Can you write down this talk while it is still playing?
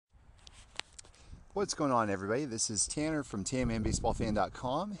What's going on, everybody? This is Tanner from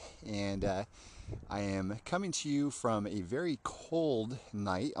TanmanBaseballFan.com, and I am coming to you from a very cold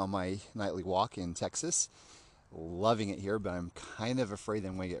night on my nightly walk in Texas. Loving it here, but I'm kind of afraid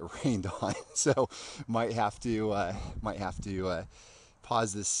I'm going to get rained on, so might have to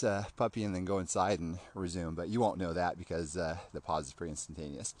pause this puppy and then go inside and resume. But you won't know that because the pause is pretty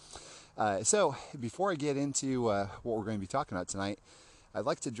instantaneous. So before I get into what we're going to be talking about tonight, I'd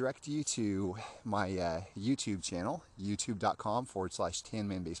like to direct you to my YouTube channel,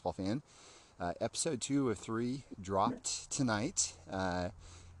 youtube.com/TanmanBaseballFan. Episode 2 of 3 dropped tonight,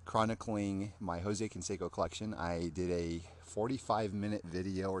 chronicling my Jose Canseco collection. I did a 45-minute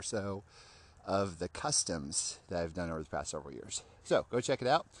video or so of the customs that I've done over the past several years. So go check it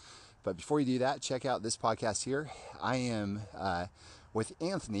out. But before you do that, check out this podcast here. I am with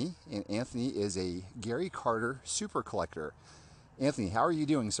Anthony, and Anthony is a Gary Carter super collector. Anthony, how are you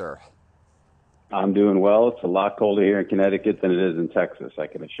doing, sir? I'm doing well. It's a lot colder here in Connecticut than it is in Texas, I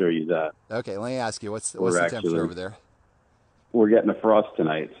can assure you that. Okay, let me ask you, what's the temperature over there? We're getting a frost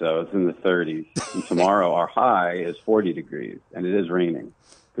tonight, so it's in the 30s. And tomorrow, our high is 40 degrees, and it is raining,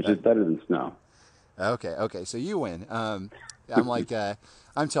 which is better than snow. Okay, so you win. I'm like,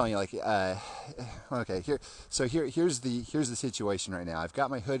 I'm telling you, like, okay, here's the situation right now. I've got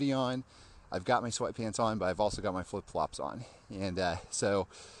my hoodie on, I've got my sweatpants on, but I've also got my flip-flops on. And so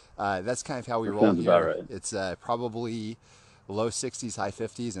that's kind of how we roll sounds here. about right. It's probably low 60s, high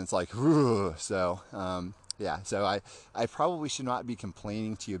 50s, and it's like, whew, so yeah. So I probably should not be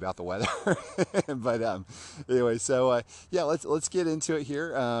complaining to you about the weather, but anyway. So yeah, let's get into it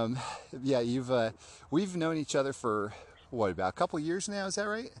here. Yeah, we've known each other for what, about a couple years now? Is that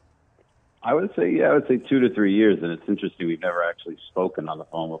right? I would say 2 to 3 years, and it's interesting. We've never actually spoken on the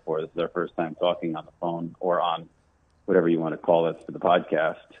phone before. This is our first time talking on the phone or on whatever you want to call it for the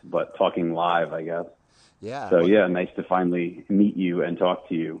podcast, but talking live, I guess. Yeah. So yeah, nice to finally meet you and talk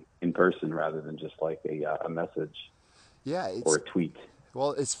to you in person rather than just like a message. Yeah, or a tweet.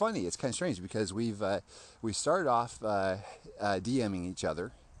 Well, it's funny. It's kind of strange because we started off DMing each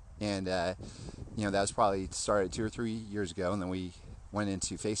other, and that was probably started 2 or 3 years ago, and then we went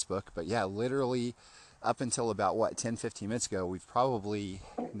into Facebook. But yeah, literally up until about 10, 15 minutes ago, we've probably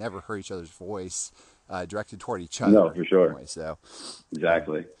never heard each other's voice directed toward each other. No, for sure. Anyway, so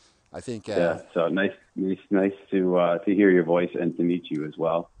exactly. I think yeah. So nice to hear your voice and to meet you as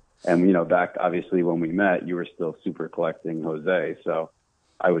well. And back obviously when we met, you were still super collecting Jose. So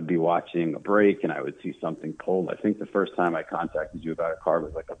I would be watching a break and I would see something pulled. I think the first time I contacted you about a card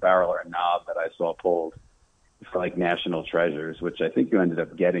was like a barrel or a knob that I saw pulled for like National Treasures, which I think you ended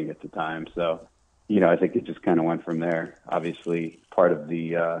up getting at the time. So, I think it just kind of went from there. Obviously, part of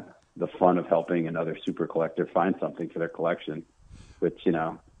the fun of helping another super collector find something for their collection, which,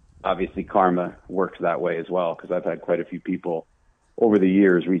 obviously karma works that way as well, because I've had quite a few people over the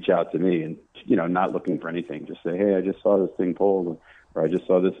years reach out to me and, not looking for anything, just say, hey, I just saw this thing pulled, or I just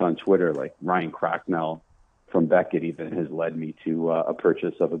saw this on Twitter. Like Ryan Cracknell from Beckett even has led me to a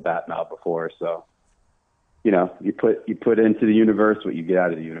purchase of a bat knob before. So, you put into the universe what you get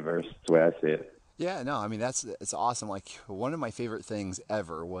out of the universe. That's the way I see it. Yeah, no, I mean, it's awesome. Like, one of my favorite things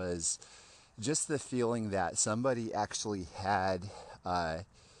ever was just the feeling that somebody actually had the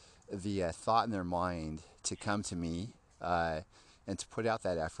thought in their mind to come to me and to put out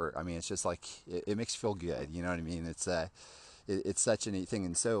that effort. I mean, it's just like, it makes you feel good. You know what I mean? It's such a neat thing.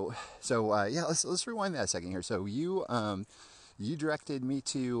 And so yeah, let's rewind that a second here. So you directed me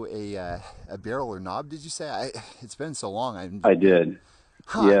to a barrel or knob, did you say? It's been so long. I did.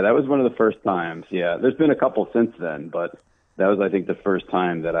 Huh. Yeah, that was one of the first times. Yeah, there's been a couple since then, but that was, I think, the first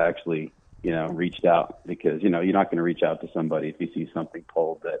time that I actually, reached out, because, you're not going to reach out to somebody if you see something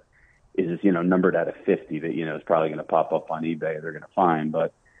pulled that is, numbered at a 50 that, is probably going to pop up on eBay or they're going to find.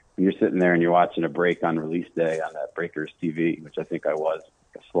 But when you're sitting there and you're watching a break on release day on that Breakers TV, which I think I was,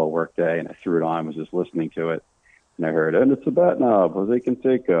 a slow work day, and I threw it on, was just listening to it, and I heard, and it's a bat knob, Jose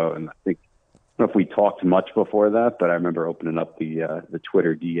Canseco, and I think, I don't know if we talked much before that, but I remember opening up the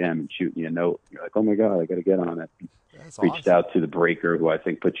Twitter DM and shooting you a note. You're like, oh my God, I got to get on it. That's Reached awesome. out to the breaker, who I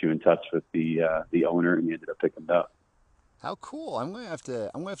think put you in touch with the owner, and you ended up picking it up. How cool! I'm going to have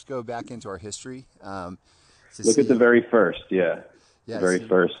to go back into our history. Look at the very first, the very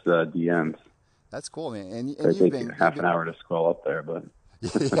first DMs. That's cool, man. And I think half an hour to scroll up there, but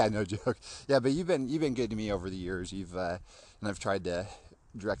yeah, no joke. Yeah, but you've been good to me over the years. And I've tried to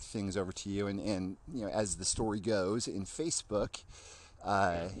direct things over to you, and as the story goes in Facebook,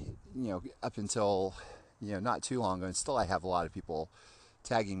 up until not too long ago, and still I have a lot of people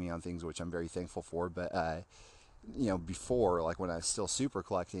tagging me on things, which I'm very thankful for. But before, like when I was still super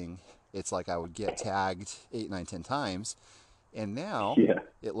collecting, it's like I would get tagged 8, 9, 10 times. And now Yeah.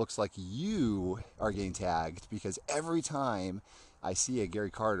 it looks like you are getting tagged because every time I see a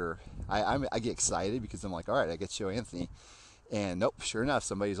Gary Carter, I get excited because I'm like, all right, I get to show Anthony. And nope, sure enough,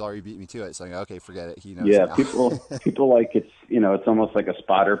 somebody's already beat me to it. So I'm like, okay, forget it. He knows Yeah, now. people like it's almost like a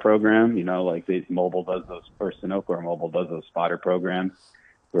spotter program, like mobile does those, or Sunoco or mobile does those spotter programs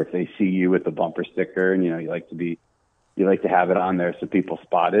where if they see you with the bumper sticker and, you like to have it on there so people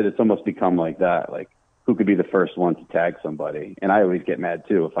spot it. It's almost become like that. Like, who could be the first one to tag somebody? And I always get mad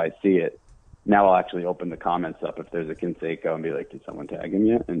too if I see it. Now I'll actually open the comments up if there's a Canseco and be like, did someone tag him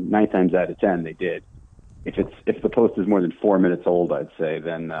yet? And 9 times out of 10 they did. If the post is more than 4 minutes old, I'd say,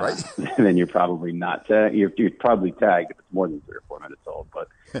 then Right. then you're probably not tagged. You're probably tagged if it's more than 3 or 4 minutes old. But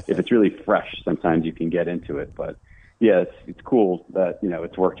if it's really fresh, sometimes you can get into it. But yeah, it's cool that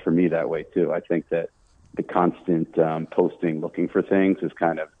it's worked for me that way too. I think that the constant posting, looking for things, has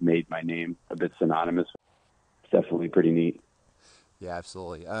kind of made my name a bit synonymous. It's definitely pretty neat. Yeah,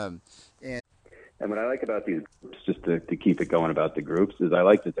 absolutely. And what I like about these groups, just to keep it going about the groups, is I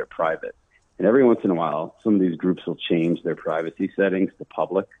like that they're private. And every once in a while, some of these groups will change their privacy settings to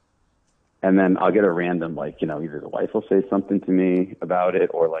public. And then I'll get a random, either the wife will say something to me about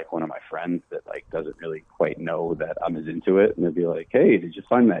it, or one of my friends that doesn't really quite know that I'm as into it. And they'll be like, hey, did you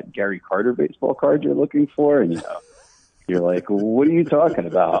find that Gary Carter baseball card you're looking for? And, you're like, well, what are you talking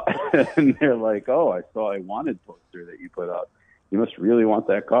about? And they're like, oh, I saw a wanted poster that you put up. You must really want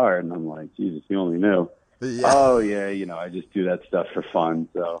that card. And I'm like, Jesus, you only knew. Yeah. Oh, yeah, I just do that stuff for fun.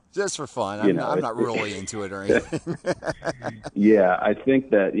 So Just for fun. I'm not really into it or anything. Yeah, I think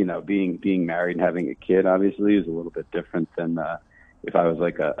that, being married and having a kid obviously is a little bit different than if I was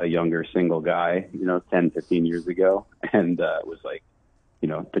like a younger single guy, 10, 15 years ago, and was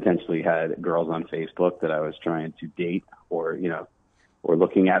potentially had girls on Facebook that I was trying to date or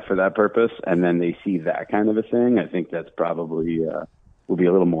looking at for that purpose. And then they see that kind of a thing. I think that's probably will be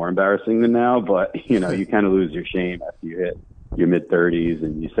a little more embarrassing than now, but you kind of lose your shame after you hit your mid-30s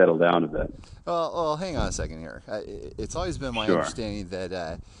and you settle down a bit. Well, hang on a second here. It's always been my Sure. understanding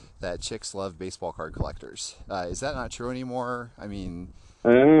that chicks love baseball card collectors. Is that not true anymore? I mean,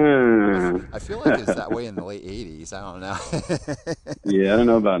 I feel like it's that way in the late 80s. I don't know. Yeah, I don't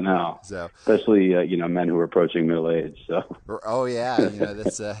know about now. So, especially men who are approaching middle age. So. oh yeah,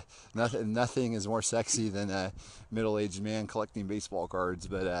 that's nothing is more sexy than a middle-aged man collecting baseball cards.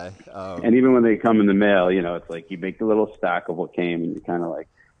 But and even when they come in the mail, it's like you make a little stack of what came, and you kind of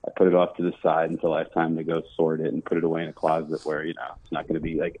I put it off to the side until I have time to go sort it and put it away in a closet where it's not going to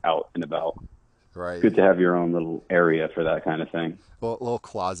be out and about. Right. Good to have your own little area for that kind of thing. Well, a little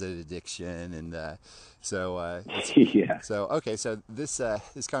closet addiction, and so Yeah. So okay, so this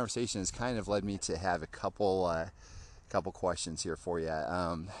conversation has kind of led me to have a couple questions here for you.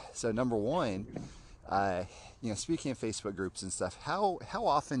 So number one, speaking of Facebook groups and stuff, how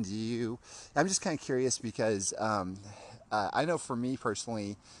often do you? I'm just kind of curious because I know for me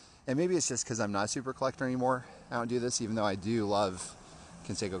personally, and maybe it's just because I'm not a super collector anymore. I don't do this, even though I do love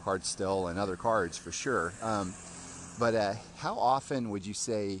Canseco cards still and other cards for sure. But how often would you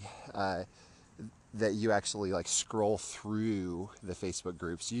say that you actually scroll through the Facebook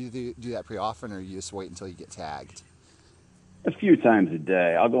groups? Do you do that pretty often, or you just wait until you get tagged? A few times a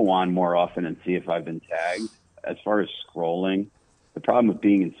day. I'll go on more often and see if I've been tagged. As far as scrolling, the problem with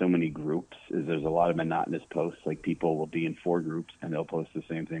being in so many groups is there's a lot of monotonous posts. Like, people will be in 4 groups and they'll post the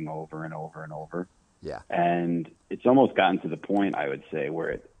same thing over and over and over. Yeah. And it's almost gotten to the point, I would say,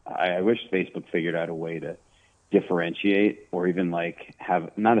 where I wish Facebook figured out a way to differentiate, or even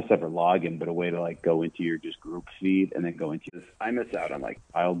have not a separate login, but a way to go into your just group feed and then go into this. I miss out on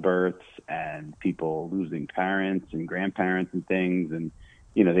childbirths and people losing parents and grandparents and things. And,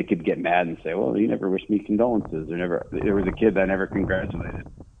 they could get mad and say, well, you never wished me condolences. There was a kid that I never congratulated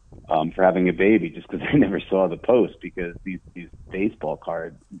for having a baby just because I never saw the post, because these baseball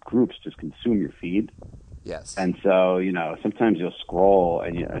card groups just consume your feed. Yes. And so, sometimes you'll scroll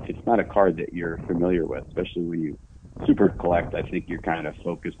and if it's not a card that you're familiar with, especially when you super collect, I think you're kind of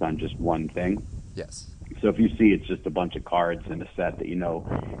focused on just one thing. Yes. So if you see it's just a bunch of cards in a set that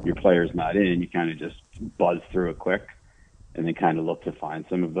your player's not in, you kind of just buzz through it quick and then kind of look to find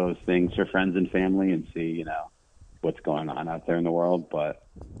some of those things for friends and family and see, what's going on out there in the world. But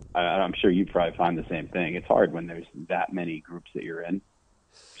I'm sure you probably find the same thing. It's hard when there's that many groups that you're in,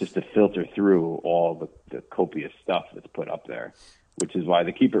 just to filter through all the copious stuff that's put up there, which is why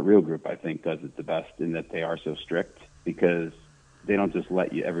the Keep It Real group, I think, does it the best, in that they are so strict, because they don't just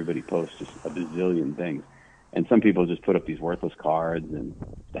let everybody post just a bazillion things. And some people just put up these worthless cards and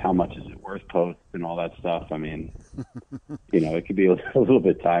how much is it worth posts and all that stuff. I mean, it could be a little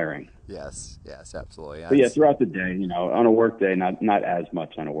bit tiring. Yes, absolutely. But yeah, throughout the day, on a work day, not as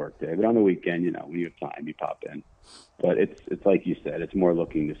much on a work day, but on the weekend, when you have time, you pop in. But it's like you said, it's more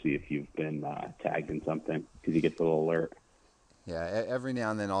looking to see if you've been tagged in something because you get the little alert. Yeah, every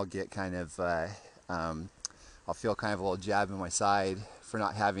now and then I'll get kind of, I'll feel kind of a little jab in my side for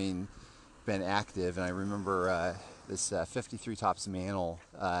not having been active. And I remember this 53 Topps Mantle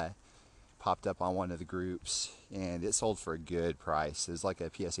popped up on one of the groups, and it sold for a good price. It was like a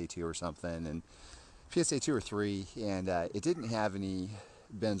PSA 2 or something, and PSA 2 or 3, and it didn't have any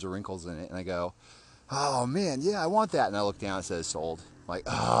bends or wrinkles in it. And I go, oh man, yeah, I want that. And I look down, it says sold. I'm like,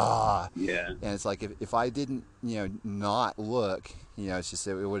 ah. Yeah. And it's like if I didn't, not look, it's just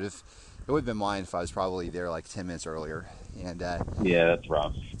it would have been mine if I was probably there like 10 minutes earlier. And yeah, that's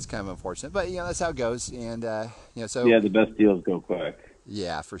rough. It's kind of unfortunate, but that's how it goes. And so yeah, the best deals go quick.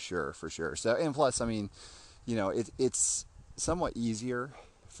 Yeah, for sure. So, and plus, I mean, it's somewhat easier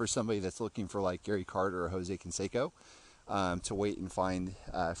for somebody that's looking for like Gary Carter or Jose Canseco to wait and find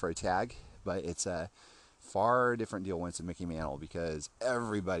for a tag, but it's a far different deal when it's a Mickey Mantle because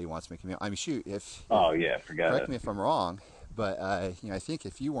everybody wants Mickey Mantle. I mean, shoot, correct me if I'm wrong, but I think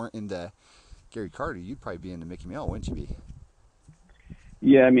if you weren't into Gary Carter, you'd probably be into Mickey Mantle, wouldn't you be?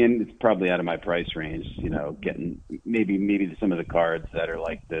 Yeah, I mean, it's probably out of my price range, getting maybe some of the cards that are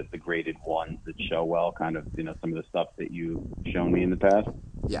like the graded ones that show well, kind of, some of the stuff that you've shown me in the past.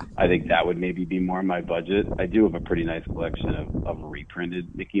 Yeah. I think that would maybe be more my budget. I do have a pretty nice collection of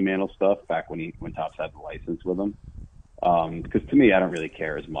reprinted Mickey Mantle stuff back when Topps had the license with them. Because to me, I don't really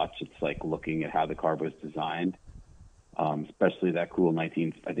care as much. It's like looking at how the card was designed, especially that cool I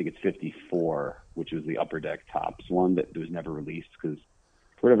think it's 54, which was the Upper Deck Topps one that was never released because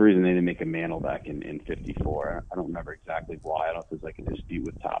for whatever reason, they didn't make a Mantle back in 54. I don't remember exactly why. I don't know if there's like a dispute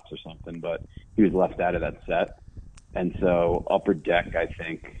with Topps or something, but he was left out of that set. And so Upper Deck, I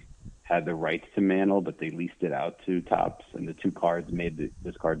think, had the rights to Mantle, but they leased it out to Topps, and the two cards made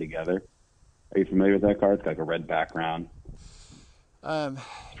this card together. Are you familiar with that card? It's got like a red background.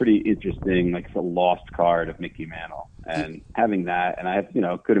 It's pretty interesting. Like it's a lost card of Mickey Mantle. And having that, and I have,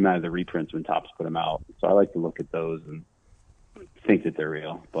 a good amount of the reprints when Topps put them out. So I like to look at those and think that they're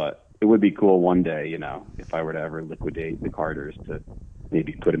real, but it would be cool one day, if I were to ever liquidate the Carters to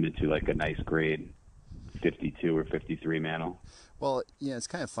maybe put them into like a nice grade 52 or 53 Mantle. Well, it's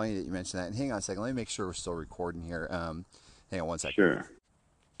kind of funny that you mentioned that. And hang on a second, let me make sure we're still recording here. Hang on one second. Sure.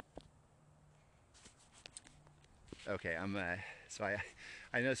 Okay, so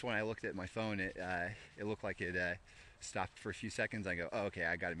I noticed when I looked at my phone, it looked like it stopped for a few seconds. I go, oh, okay,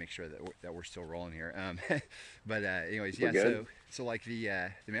 I got to make sure that we're still rolling here. But anyways, yeah. So like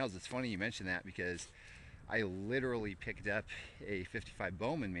the Mantles, it's funny you mentioned that because I literally picked up a 55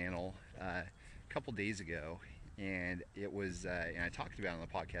 Bowman Mantle a couple days ago, and it was and I talked about it on the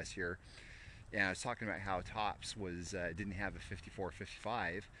podcast here, and I was talking about how Topps didn't have a 54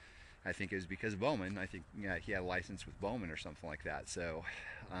 55. I think it was because of Bowman. I think he had a license with Bowman or something like that. So.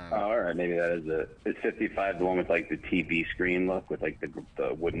 All right, maybe that is 55 the one with like the TV screen look with like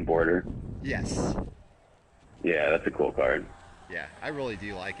the wooden border? Yes. Yeah, that's a cool card. Yeah, I really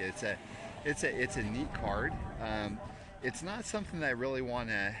do like it. It's a neat card. It's not something that I really want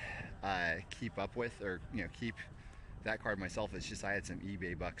to keep up with or keep that card myself. It's just I had some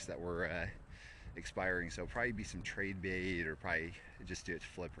eBay bucks that were expiring, so probably be some trade bait or probably just do it to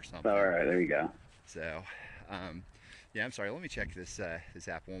flip or something. All right, there you go. So. Yeah, I'm sorry. Let me check this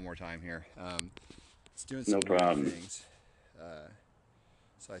app one more time here. It's doing some problem. Things.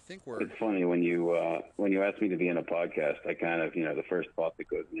 So I think we're. It's funny when you asked me to be in a podcast. I kind of the first thought that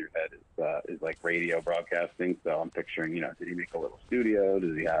goes in your head is like radio broadcasting. So I'm picturing did he make a little studio?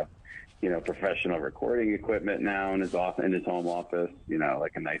 Does he have professional recording equipment now in his home office?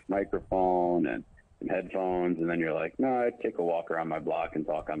 Like a nice microphone and headphones. And then you're like, no, I take a walk around my block and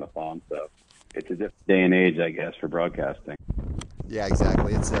talk on the phone. So. It's a different day and age, I guess, for broadcasting. Yeah,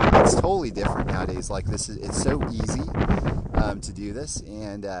 exactly. It's totally different nowadays. Like it's so easy to do this,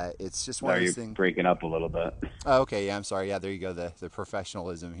 and it's just one of those things. You're breaking up a little bit. Oh, okay. Yeah, I'm sorry. Yeah, there you go. The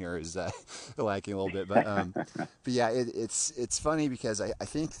professionalism here is lacking a little bit, but yeah, it's funny because I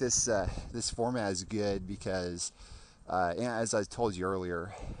think this format is good because, as I told you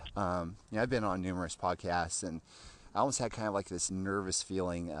earlier, I've been on numerous podcasts and. I almost had kind of like this nervous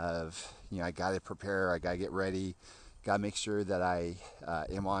feeling of, I got to prepare, I got to get ready, got to make sure that I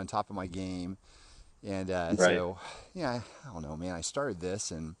am on top of my game. And right. So, I don't know, man, I started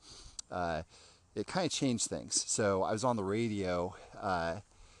this and it kind of changed things. So I was on the radio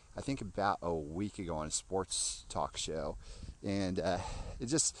I think about a week ago on a sports talk show, and it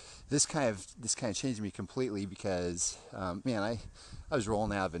just this kind of changed me completely because man, I was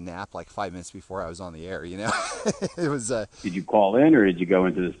rolling out of a nap like 5 minutes before I was on the air. It was. Did you call in or did you go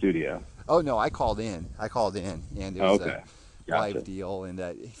into the studio? Oh no, I called in. And it was a Okay, live gotcha. deal. And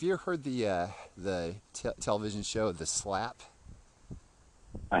have you ever heard the television show The Slap?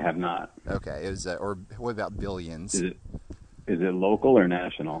 I have not. Okay, it was. Or what about Billions? Is it local or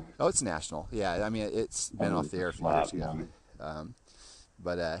national? Oh, it's national. Yeah, I mean it's been off the air a few years ago.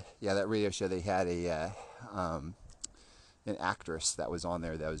 But yeah, that radio show, they had an actress that was on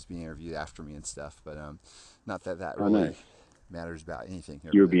there that was being interviewed after me and stuff. But not that Oh, really nice. matters about anything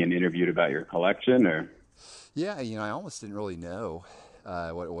here. You were But, being interviewed about your collection, or? yeah, I almost didn't really know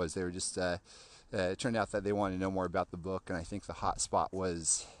what it was. They were just. It turned out that they wanted to know more about the book, and I think the hot spot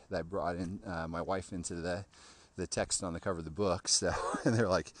was that I brought in my wife into the text on the cover of the book. So, and they're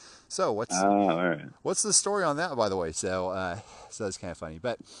like, "So Oh, all right. what's the story on that, by the way?" So that's kind of funny.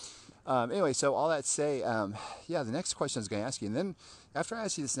 But anyway, so all that to say, yeah, the next question I was going to ask you, and then after I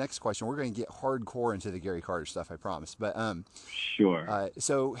ask you this next question, we're going to get hardcore into the Gary Carter stuff, I promise. But Sure.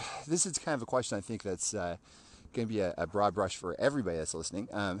 so this is kind of a question I think that's going to be a broad brush for everybody that's listening.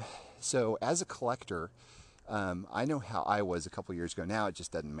 So as a collector, I know how I was a couple years ago. Now it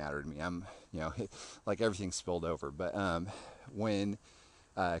just doesn't matter to me. I'm, like everything spilled over. But when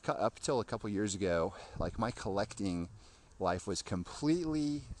up till a couple years ago, like my collecting life was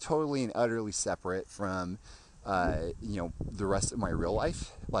completely, totally, and utterly separate from the rest of my real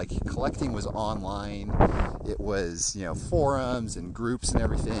life. Like collecting was online. It was forums and groups and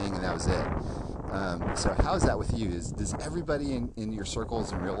everything, and that was it. So how is that with you? Does everybody in your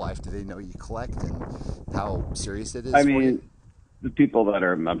circles in real life, do they know you collect and how serious it is I for you? mean, the people that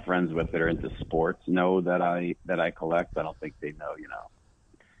I'm friends with that are into sports know that I collect. I don't think they know,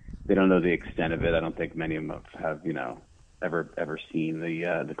 they don't know the extent of it. I don't think many of them have ever seen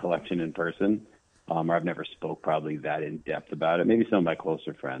the collection in person. Or I've never spoke probably that in depth about it. Maybe some of my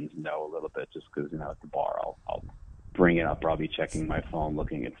closer friends know a little bit just because, at the bar, I'll bring it up. I'll be checking my phone,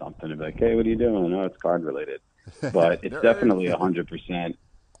 looking at something and be like, hey, what are you doing? Oh, it's card related. But it's definitely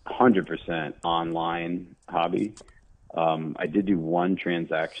 100% online hobby. I did do one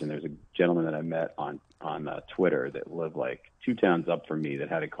transaction. There's a gentleman that I met on Twitter that lived like 2 towns up from me that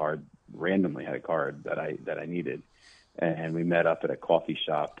had a card, randomly had a card that I needed. And we met up at a coffee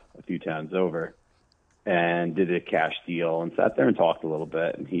shop a few towns over and did a cash deal and sat there and talked a little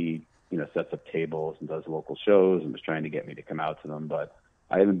bit. And he, sets up tables and does local shows and was trying to get me to come out to them. But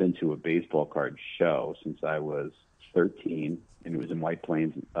I haven't been to a baseball card show since I was 13, and it was in White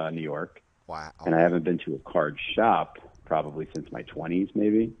Plains, New York. Wow. And I haven't been to a card shop probably since my 20s,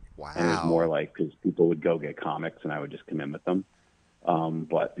 maybe. Wow. And it was more like because people would go get comics and I would just come in with them.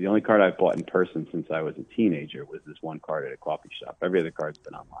 But the only card I've bought in person since I was a teenager was this one card at a coffee shop. Every other card's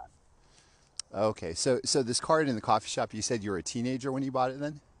been online. Okay, so this card in the coffee shop, you said you were a teenager when you bought it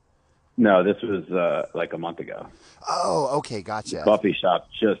then? No, this was like a month ago. Oh, okay, gotcha. The coffee shop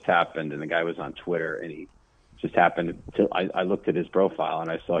just happened, and the guy was on Twitter, and he just happened to. I looked at his profile,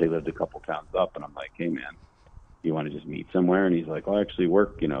 and I saw he lived a couple towns up, and I'm like, hey, man, you want to just meet somewhere? And he's like, well, I actually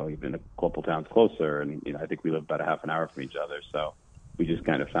work, even a couple towns closer, and, I think we live about a half an hour from each other, so we just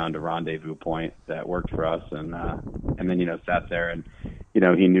kind of found a rendezvous point that worked for us, and then, sat there, and,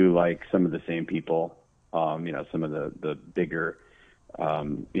 he knew, like, some of the same people, some of the bigger,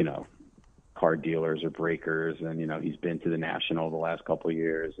 card dealers or breakers, and he's been to the National the last couple of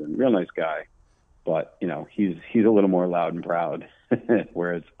years, and real nice guy, but he's a little more loud and proud,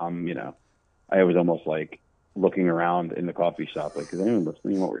 whereas I was almost like looking around in the coffee shop like, is anyone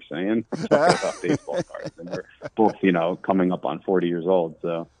listening to what we're saying? We're talking about baseball cards, and we're both coming up on 40 years old,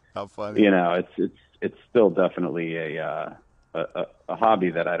 so how funny. It's still definitely a hobby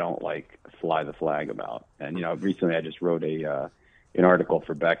that I don't like fly the flag about. And recently I just wrote an article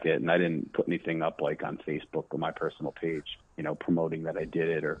for Beckett, and I didn't put anything up like on Facebook or my personal page, promoting that I did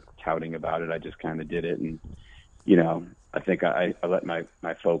it or touting about it. I just kind of did it, and I think I let my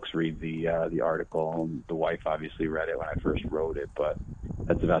folks read the article, and the wife obviously read it when I first wrote it, but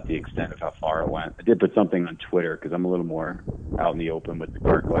that's about the extent of how far it went. I did put something on Twitter because I'm a little more out in the open with the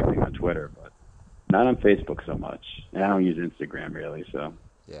card collecting on Twitter, but not on Facebook so much. And I don't use Instagram really, so.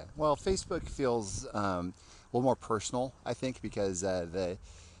 Yeah, well, Facebook feels a little more personal, I think, because the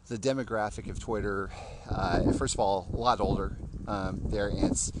demographic of Twitter, first of all, a lot older there,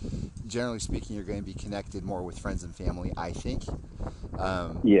 and it's, generally speaking, you're going to be connected more with friends and family, I think.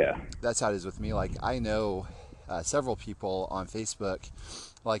 Yeah. That's how it is with me. Like, I know several people on Facebook,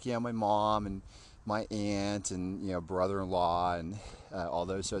 like, my mom and my aunt and brother-in-law and all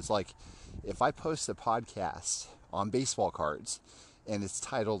those. So it's like if I post a podcast on baseball cards and it's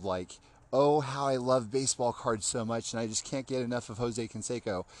titled like, "Oh, how I love baseball cards so much and I just can't get enough of Jose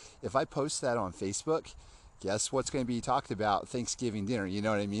Canseco." If I post that on Facebook, guess what's going to be talked about Thanksgiving dinner? You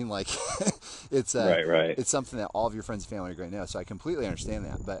know what I mean? Like it's Right. it's something that all of your friends and family are going to know. So I completely understand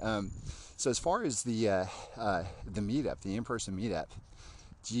that. But so as far as the meetup, the in-person meetup,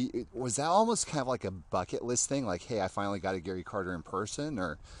 was that almost kind of like a bucket list thing? Like, hey, I finally got a Gary Carter in person,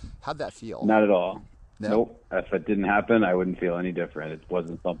 or how'd that feel? Not at all. No. Nope. If it didn't happen, I wouldn't feel any different. It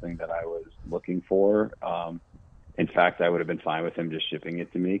wasn't something that I was looking for. In fact, I would have been fine with him just shipping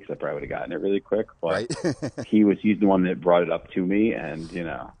it to me because I probably would have gotten it really quick. But Right. he's the one that brought it up to me, and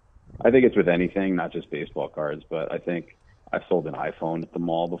I think it's with anything, not just baseball cards. But I think I've sold an iPhone at the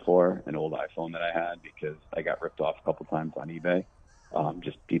mall before, an old iPhone that I had, because I got ripped off a couple times on eBay.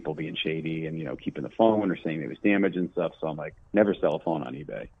 Just people being shady and keeping the phone or saying it was damaged and stuff. So I'm like, never sell a phone on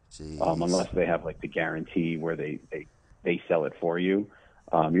eBay unless they have like the guarantee where they sell it for you.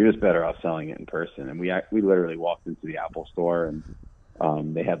 You're just better off selling it in person. And we literally walked into the Apple store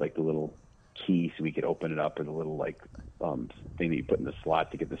and they had like the little key so we could open it up, or the little like thing that you put in the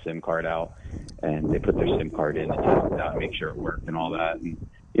slot to get the SIM card out. And they put their SIM card in and test it out and make sure it worked and all that. And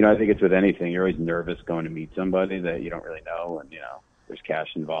I think it's with anything. You're always nervous going to meet somebody that you don't really know, and there's cash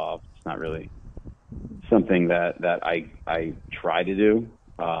involved. It's not really something that I try to do.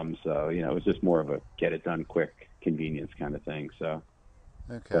 So it was just more of a get it done quick convenience kind of thing. So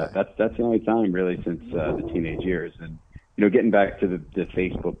Okay. that's the only time really since the teenage years. And getting back to the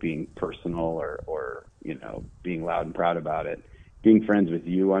Facebook being personal or being loud and proud about it, being friends with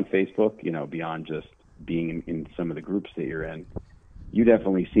you on Facebook, beyond just being in some of the groups that you're in, you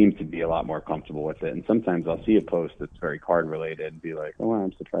definitely seem to be a lot more comfortable with it. And sometimes I'll see a post that's very card related and be like, oh,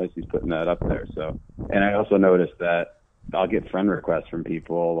 I'm surprised he's putting that up there. So, and I also noticed that I'll get friend requests from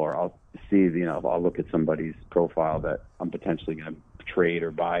people, or I'll see, I'll look at somebody's profile that I'm potentially going to trade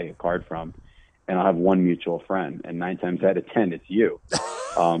or buy a card from, and I'll have one mutual friend, and 9 times out of 10, it's you.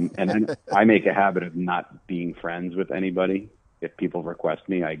 And I make a habit of not being friends with anybody. If people request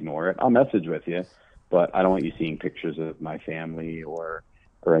me, I ignore it. I'll message with you, but I don't want you seeing pictures of my family or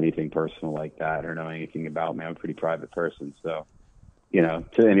anything personal like that, or knowing anything about me. I'm a pretty private person. So,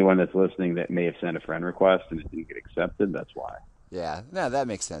 to anyone that's listening that may have sent a friend request and it didn't get accepted, that's why. Yeah, no, that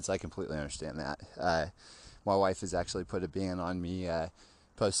makes sense. I completely understand that. My wife has actually put a ban on me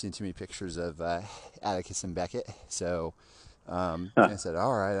posting to me pictures of Atticus and Beckett. So I said,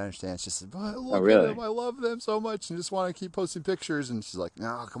 all right, I understand. She said, but look really? at them. I love them so much and just want to keep posting pictures. And she's like,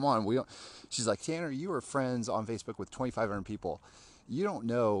 no, come on. We don't. She's like, Tanner, you are friends on Facebook with 2,500 people. You don't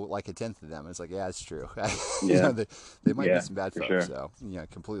know like a tenth of them. It's like, yeah, it's true. Yeah. They might be some bad folks. Sure. So,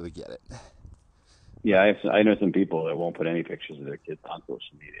 completely get it. Yeah, I know some people that won't put any pictures of their kids on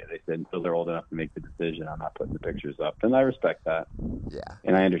social media. They said until they're old enough to make the decision, I'm not putting the pictures up, and I respect that. Yeah,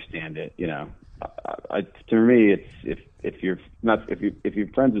 and I understand it. To me, it's if you're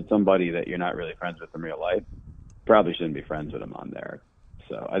friends with somebody that you're not really friends with in real life, probably shouldn't be friends with them on there.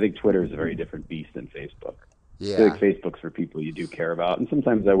 So I think Twitter is a very different beast than Facebook. Yeah. I feel like Facebook's for people you do care about, and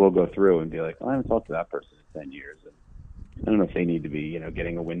sometimes I will go through and be like, I haven't talked to that person in 10 years, and I don't know if they need to be,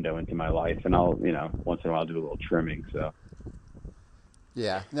 getting a window into my life, and I'll, once in a while do a little trimming. So.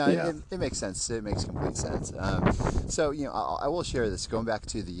 Yeah, no, Yeah. It makes sense. It makes complete sense. So, I will share this. Going back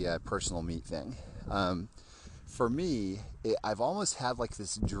to the personal meet thing, for me, I've almost had like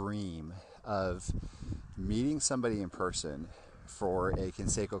this dream of meeting somebody in person for a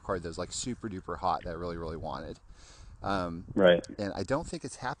Canseco card that was like super duper hot that I really, really wanted. Right. And I don't think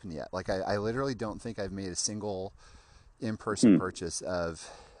it's happened yet. Like, I literally don't think I've made a single in-person purchase of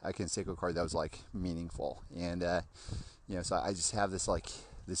a Canseco card that was like meaningful. And, so I just have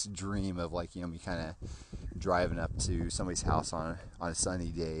this dream of me kind of driving up to somebody's house on a sunny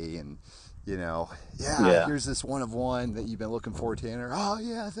day and, here's this one of one that you've been looking for, Tanner. Oh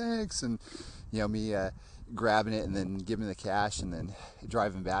yeah, thanks. And, me grabbing it and then giving the cash and then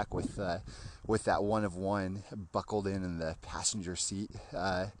driving back with that one of one buckled in the passenger seat,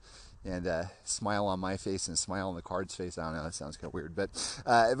 and smile on my face and smile on the card's face. I don't know, that sounds kind of weird, but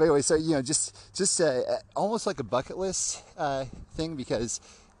anyway, so just almost like a bucket list thing, because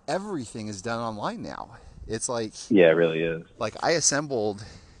everything is done online now. It's like, yeah, it really is. Like, I assembled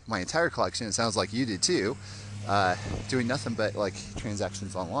my entire collection. It sounds like you did too, doing nothing but like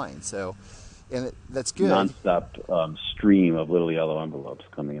transactions online. So, and that's good. Nonstop stream of little yellow envelopes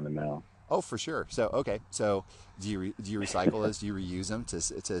coming in the mail. Oh, for sure. So, okay. So, do you recycle those? Do you reuse them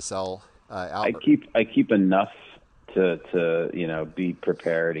to sell out? I keep enough to be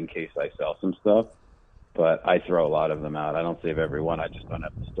prepared in case I sell some stuff. But I throw a lot of them out. I don't save every one. I just don't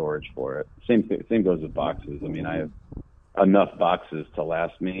have the storage for it. Same goes with boxes. I mean, I have enough boxes to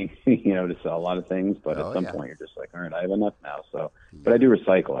last me, to sell a lot of things. But at some point, you're just like, all right, I have enough now. So, but I do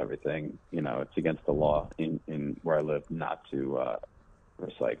recycle everything. It's against the law in where I live not to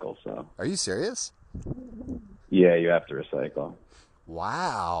recycle. So. Are you serious? Yeah, you have to recycle.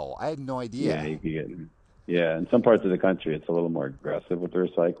 Wow, I had no idea. Yeah, you can get. Yeah, in some parts of the country, it's a little more aggressive with the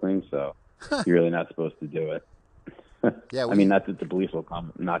recycling, so you're really not supposed to do it. Yeah, I mean, not that the police will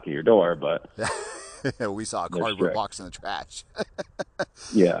come knock at your door, but we saw a cardboard box in the trash.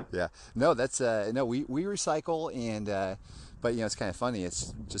 Yeah. No, that's no. We recycle, and but it's kind of funny.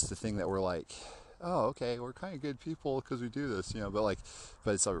 It's just a thing that we're like, oh, okay, we're kind of good people because we do this, but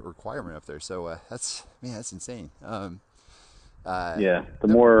it's a requirement up there. So that's insane. Yeah,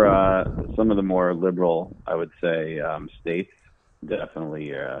 some of the more liberal, I would say, states definitely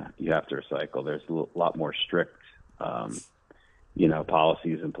you have to recycle. There's a lot more strict,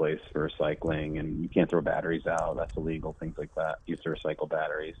 policies in place for recycling, and you can't throw batteries out. That's illegal. Things like that. You have to recycle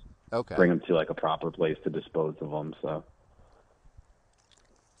batteries. Okay. Bring them to like a proper place to dispose of them. So.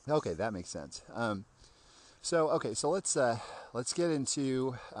 Okay, that makes sense. So let's get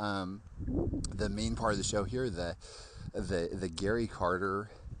into the main part of the show here, the Gary Carter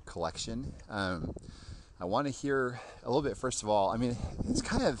collection. I want to hear a little bit. First of all, I mean, it's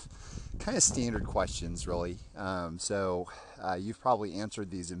kind of standard questions, really. So you've probably answered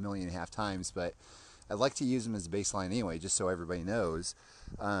these 1.5 million times, but I'd like to use them as a baseline anyway, just so everybody knows.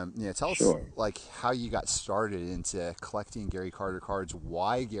 Tell us like how you got started into collecting Gary Carter cards.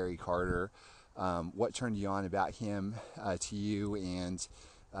 Why Gary Carter? What turned you on about him to you, and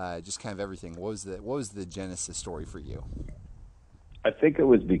just kind of everything. What was the genesis story for you? I think it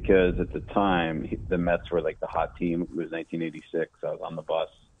was because at the time the Mets were like the hot team. It was 1986. I was on the bus.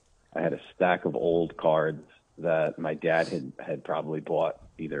 I had a stack of old cards that my dad had probably bought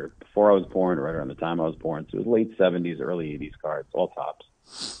either before I was born or right around the time I was born. So it was late 70s, early 80s cards, all tops.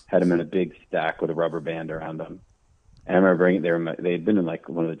 Had them in a big stack with a rubber band around them. And I remember they had been in like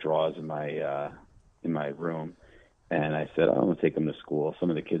one of the drawers in my room. And I said, I'm going to take them to school.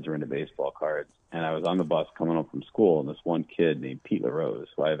 Some of the kids were into baseball cards. And I was on the bus coming home from school, and this one kid named Pete LaRose,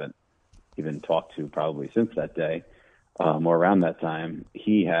 who I haven't even talked to probably since that day, or around that time,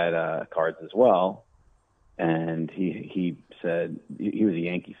 he had cards as well. And he said, he was a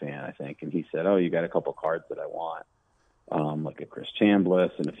Yankee fan, I think. And he said, oh, you got a couple cards that I want, like a Chris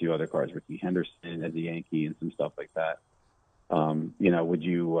Chambliss and a few other cards, Ricky Henderson as a Yankee and some stuff like that. Would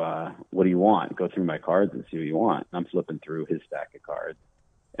you, what do you want? Go through my cards and see what you want. And I'm flipping through his stack of cards.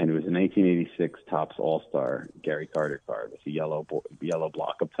 And it was a 1986 Topps All-Star Gary Carter card with a yellow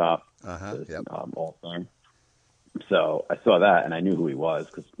block up top. Yep. All-Star. So I saw that, and I knew who he was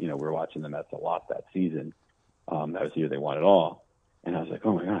because, we were watching the Mets a lot that season. That was the year they won it all. And I was like,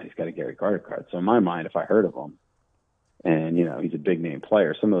 oh, my God, he's got a Gary Carter card. So in my mind, if I heard of him, and, he's a big-name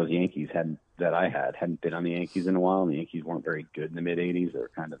player, some of those Yankees hadn't been on the Yankees in a while, and the Yankees weren't very good in the mid-'80s. They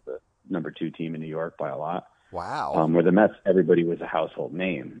were kind of the number 2 team in New York by a lot. Wow. Where the Mets, everybody was a household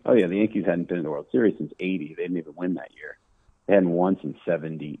name. Oh, yeah, the Yankees hadn't been in the World Series since 80. They didn't even win that year. They hadn't won since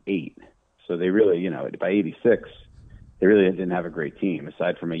 78. So they really, by 86, they really didn't have a great team.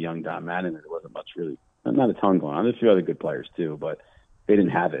 Aside from a young Don Madden, there wasn't much really, not a ton going on. There's a few other good players, too, but they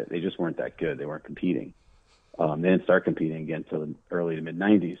didn't have it. They just weren't that good. They weren't competing. They didn't start competing again until the early to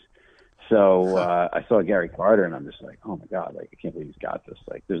mid-'90s. So I saw Gary Carter, and I'm just like, oh, my God, like, I can't believe he's got this.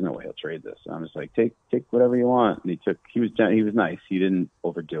 Like, there's no way he'll trade this. So I'm just like, take whatever you want. And he was nice. He didn't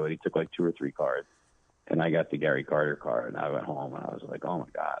overdo it. He took like 2 or 3 cards. And I got the Gary Carter card, and I went home, and I was like, oh, my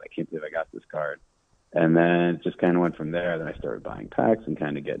God, I can't believe I got this card. And then it just kind of went from there. Then I started buying packs and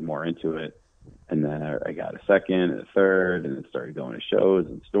kind of getting more into it. And then I got a second and a third, and then started going to shows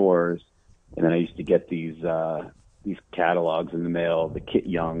and stores. And then I used to get these catalogs in the mail, the Kit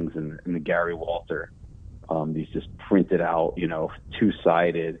Youngs and the Gary Walter, these just printed out,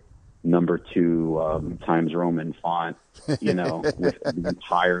 2-sided number 2 Times Roman font, with the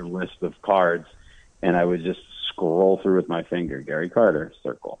entire list of cards. And I would just scroll through with my finger, Gary Carter,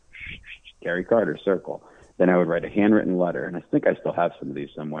 circle, Gary Carter, circle. Then I would write a handwritten letter, and I think I still have some of these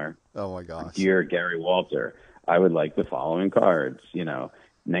somewhere. Oh, my gosh. Dear Gary Walter, I would like the following cards,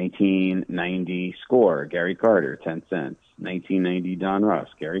 1990 Score, Gary Carter, 10 cents. 1990 Don Russ,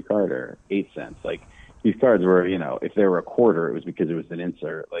 Gary Carter, 8 cents. Like, these cards were, if they were a quarter, it was because it was an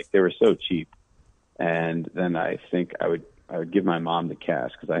insert. Like, they were so cheap. And then I think I would give my mom the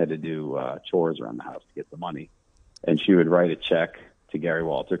cash because I had to do chores around the house to get the money. And she would write a check to Gary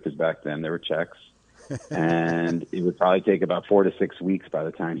Walter because back then there were checks. And it would probably take about 4 to 6 weeks by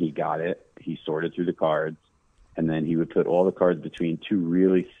the time he got it. He sorted through the cards, and then he would put all the cards between two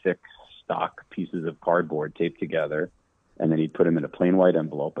really thick stock pieces of cardboard taped together, and then he'd put them in a plain white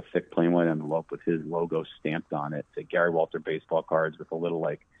envelope, a thick plain white envelope with his logo stamped on it, say Gary Walter baseball cards with a little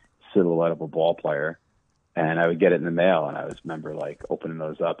like silhouette of a ball player. And I would get it in the mail, and I was remember like opening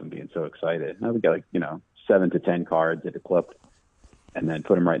those up and being so excited. And I would get like 7 to 10 cards at a clip, and then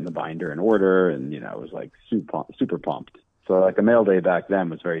put them right in the binder in order. And it was like super pumped. So like a mail day back then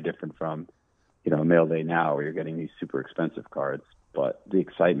was very different from a mail day now where you're getting these super expensive cards. But the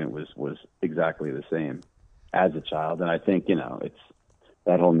excitement was exactly the same as a child. And I think it's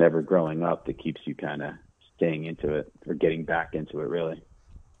that whole never growing up that keeps you kind of staying into it or getting back into it, really.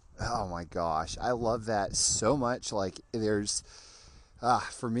 Oh my gosh, I love that so much. Like there's,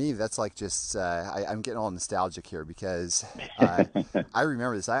 for me, that's like just I'm getting all nostalgic here because I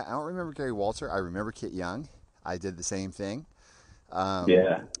remember this. I don't remember Gary Walter. I remember Kit Young. I did the same thing.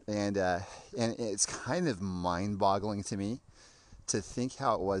 Yeah. And it's kind of mind-boggling to me to think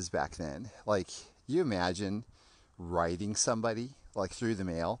how it was back then. Like you imagine writing somebody like through the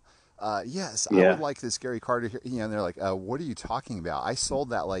mail. Yes, I Yeah. would like this Gary Carter here. And they're like, what are you talking about? I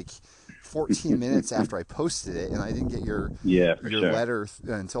sold that like 14 minutes after I posted it, and I didn't get your Yeah, for sure. letter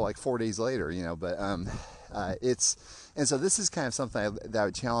until like 4 days later. But and so this is kind of something that I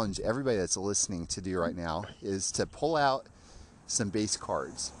would challenge everybody that's listening to do right now is to pull out some base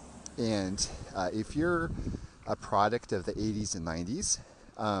cards, and if you're a product of the 80s and 90s,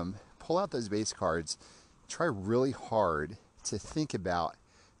 pull out those base cards. Try really hard to think about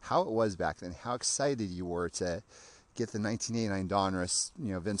how it was back then, how excited you were to get the 1989 Donruss,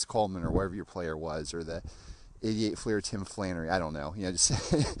 Vince Coleman or whatever your player was, or the 88 Fleer Tim Flannery, I don't know, just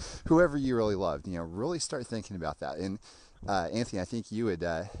whoever you really loved, really start thinking about that. And Anthony, I think you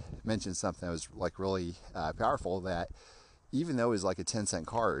had mentioned something that was like really powerful, that even though it was like a 10-cent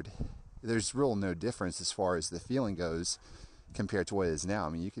card, there's real no difference as far as the feeling goes compared to what it is now. I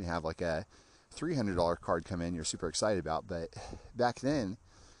mean, you can have like a $300 card come in you're super excited about, but back then,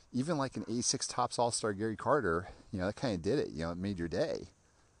 even like an 86 Topps All-Star Gary Carter, that kind of did it. It made your day.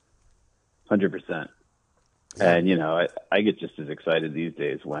 100%. Yeah. And, I get just as excited these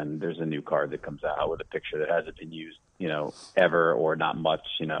days when there's a new card that comes out with a picture that hasn't been used, ever or not much.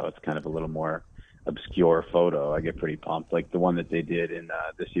 It's kind of a little more obscure photo. I get pretty pumped. Like the one that they did in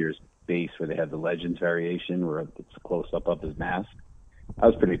this year's base where they had the Legends variation where it's a close-up of his mask. I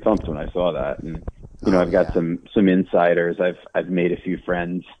was pretty pumped when I saw that. And, I've got some insiders. I've made a few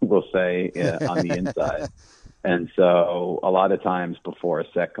friends, we'll say, on the inside. And so a lot of times before a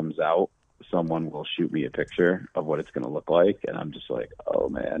set comes out, someone will shoot me a picture of what it's going to look like. And I'm just like, oh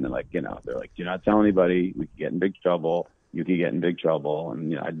man. And like, they're like, do not tell anybody. We could get in big trouble. You could get in big trouble.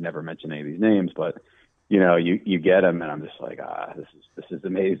 And, I'd never mention any of these names, but you get them and I'm just like, this is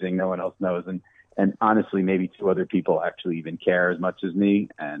amazing. No one else knows. And honestly, maybe 2 other people actually even care as much as me.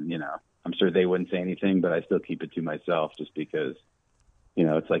 And, I'm sure they wouldn't say anything, but I still keep it to myself just because,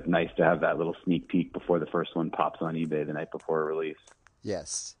 it's like nice to have that little sneak peek before the first one pops on eBay the night before release.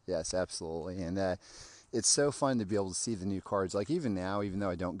 Yes, absolutely. And it's so fun to be able to see the new cards. Like even now, even though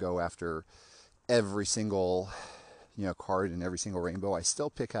I don't go after every single, card in every single rainbow, I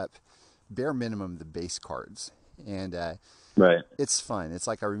still pick up bare minimum the base cards. And right. It's fun. It's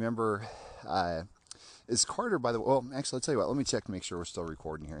like I remember, is Carter, by the way, well, actually, I'll tell you what, let me check to make sure we're still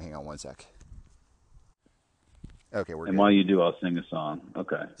recording here. Hang on one sec. Okay, we're good. And while you do, I'll sing a song.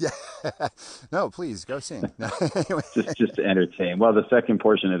 Okay. Yeah. No, please go sing. just to entertain. Well, the second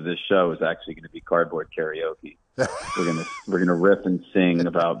portion of this show is actually going to be cardboard karaoke. We're gonna riff and sing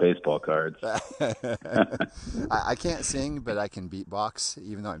about baseball cards. I can't sing, but I can beatbox,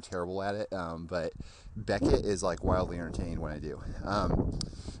 even though I'm terrible at it. But Beckett is like wildly entertained when I do.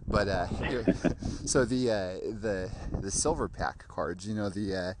 So the silver pack cards,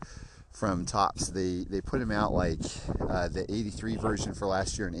 from Topps, they put them out like the 83 version for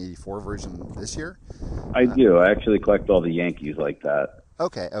last year and 84 version this year. I do. I actually collect all the Yankees like that.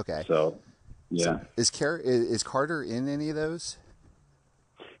 Okay. So, yeah. So is Carter in any of those?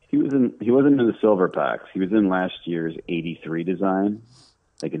 He wasn't in the silver packs. He was in last year's 83 design,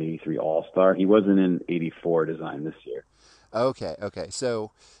 like an 83 All-Star. He wasn't in 84 design this year. Okay.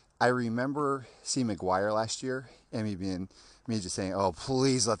 So I remember seeing McGuire last year and me just saying, "Oh,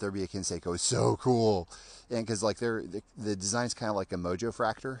 please let there be a Canseco. It's so cool." And because like the design's kind of like a Mojo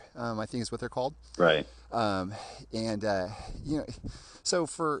Fractor, I think is what they're called. Right. So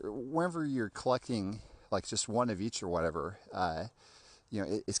for whenever you're collecting like just one of each or whatever,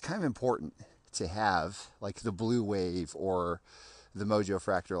 it's kind of important to have like the Blue Wave or the Mojo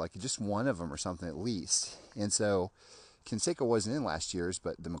Fractor, like just one of them or something at least. And so Canseco wasn't in last year's,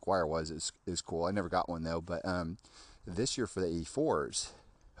 but the McGuire was. It was cool. I never got one though, but this year for the 84s,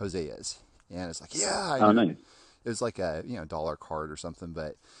 Jose is. And it's like, yeah. Oh, nice. It was like a dollar card or something,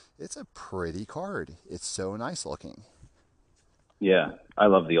 but it's a pretty card. It's so nice looking. Yeah, I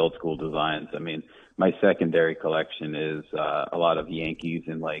love the old school designs. I mean, my secondary collection is a lot of Yankees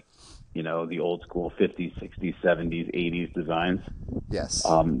and like, the old school 50s, 60s, 70s, 80s designs. Yes.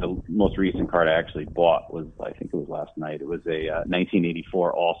 The most recent card I actually bought was, I think it was last night. It was a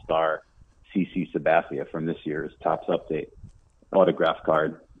 1984 All-Star CC Sabathia from this year's Topps Update autograph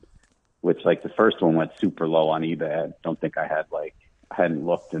card, which like the first one went super low on eBay. I don't think I hadn't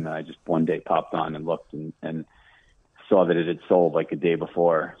looked, and then I just one day popped on and looked and saw that it had sold like a day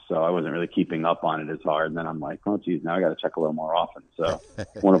before. So I wasn't really keeping up on it as hard. And then I'm like, oh geez, now I got to check a little more often. So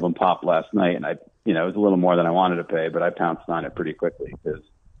one of them popped last night, and it was a little more than I wanted to pay, but I pounced on it pretty quickly because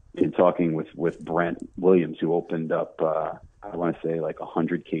in talking with Brent Williams, who opened up, I want to say like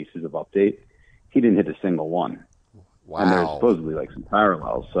 100 cases of Update, he didn't hit a single one. Wow. And there's supposedly like some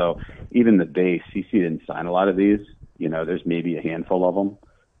parallels. So even the base, CC didn't sign a lot of these. There's maybe a handful of them.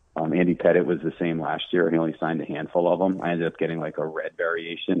 Andy Pettit was the same last year. He only signed a handful of them. I ended up getting like a red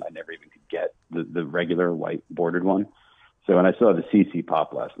variation. I never even could get the regular white bordered one. So when I saw the CC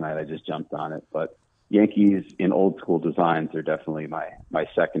pop last night, I just jumped on it. But Yankees in old school designs are definitely my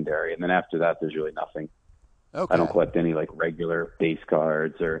secondary. And then after that, there's really nothing. Okay. I don't collect any like regular base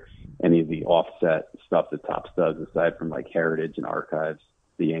cards or any of the offset stuff that Topps does, aside from like Heritage and Archives,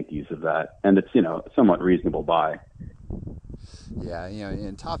 the Yankees of that. And it's, somewhat reasonable buy. Yeah,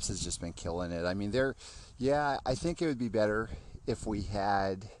 and Topps has just been killing it. I mean, I think it would be better if we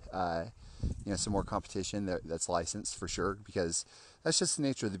had, some more competition that's licensed for sure, because that's just the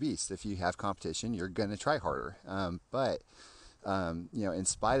nature of the beast. If you have competition, you're going to try harder. But in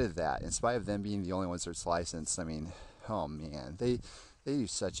spite of that, in spite of them being the only ones that's licensed, I mean, oh man, they do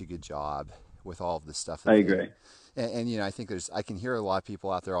such a good job with all of the stuff. I agree. And I think I can hear a lot of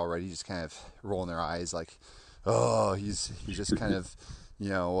people out there already just kind of rolling their eyes like, oh, he's just kind of,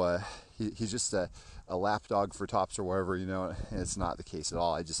 he's just a lapdog for Topps or whatever, and it's not the case at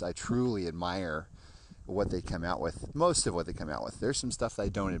all. I truly admire what they come out with, most of what they come out with. There's some stuff that I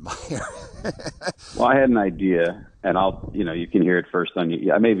don't admire. Well, I had an idea, and you can hear it first on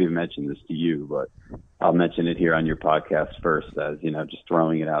you. I may have even mentioned this to you, but I'll mention it here on your podcast first as, just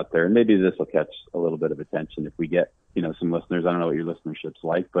throwing it out there. And maybe this will catch a little bit of attention if we get, some listeners. I don't know what your listenership's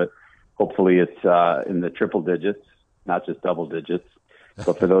like, but hopefully it's in the triple digits, not just double digits.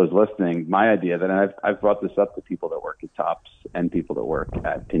 But for those listening, my idea that I've brought this up to people that work at Topps and people that work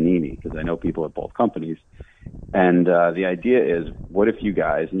at Panini, because I know people at both companies. And the idea is, what if you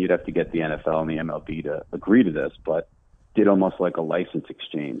guys, and you'd have to get the NFL and the MLB to agree to this, but did almost like a license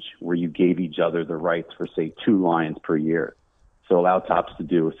exchange where you gave each other the rights for, say, 2 lines per year. So allow Topps to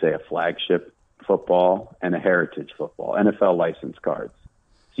do, say, a flagship football and a heritage football, NFL license cards.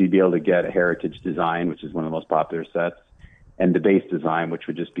 So you'd be able to get a heritage design, which is one of the most popular sets, and the base design, which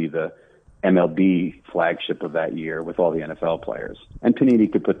would just be the MLB flagship of that year with all the NFL players. And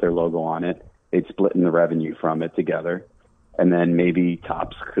Panini could put their logo on it. They'd split in the revenue from it together. And then maybe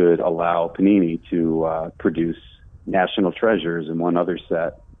Topps could allow Panini to produce National Treasures in one other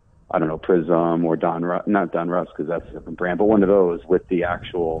set. I don't know, Prism or not Don Russ, because that's a different brand, but one of those with the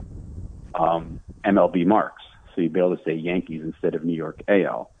actual MLB marks. So you'd be able to say Yankees instead of New York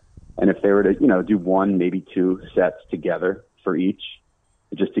AL. And if they were to, do 1, maybe 2 sets together for each,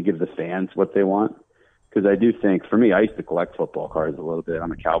 just to give the fans what they want. Because I do think, for me, I used to collect football cards a little bit.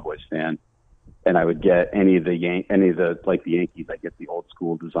 I'm a Cowboys fan, and I would get any of the like the Yankees. I get the old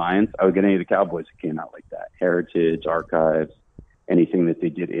school designs. I would get any of the Cowboys that came out like that, Heritage, Archives, anything that they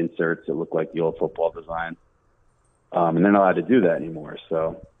did inserts that looked like the old football design. And they're not allowed to do that anymore.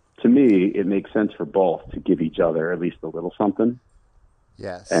 So to me, it makes sense for both to give each other at least a little something.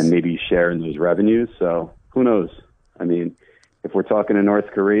 Yes. And maybe share in those revenues. So who knows? I mean, if we're talking in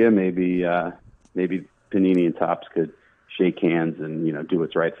North Korea, maybe Panini and Topps could shake hands and, do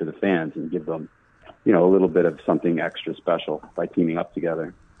what's right for the fans and give them, a little bit of something extra special by teaming up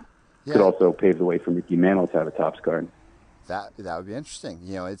together. Yeah. Could also pave the way for Mickey Mantle to have a Topps card. That would be interesting.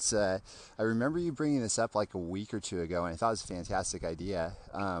 It's I remember you bringing this up like a week or 2 ago, and I thought it was a fantastic idea.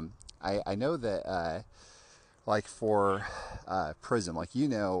 I know that like for Prism, like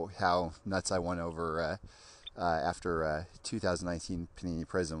how nuts I went over after 2019 Panini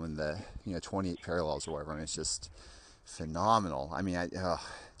Prism when the 28 parallels or whatever. I mean, it's just phenomenal. I mean, I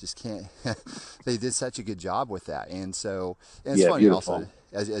just can't. They did such a good job with that, and so it's funny beautiful. Also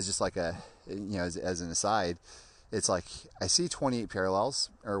as just like a as an aside. it's like I see 28 parallels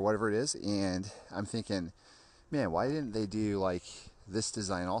or whatever it is, and I'm thinking, man, why didn't they do like this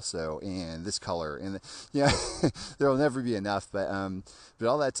design also and this color? And yeah, there will never be enough. But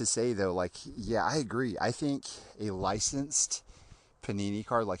all that to say though, like, yeah, I agree. I think a licensed Panini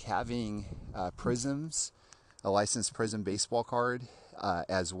card, like having Prisms, a licensed Prism baseball card,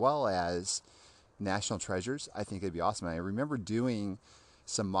 as well as National Treasures, I think it'd be awesome. I remember doing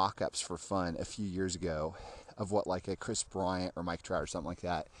some mock-ups for fun a few years ago of what like a Chris Bryant or Mike Trout or something like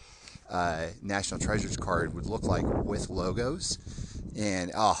that National Treasures card would look like with logos.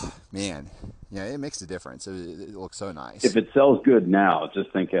 And oh man, it makes a difference. It looks so nice. If it sells good now,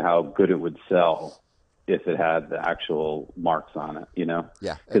 just think of how good it would sell if it had the actual marks on it,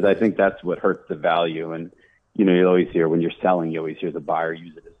 Yeah. Because I think that's what hurts the value. And, you always hear when you're selling, you always hear the buyer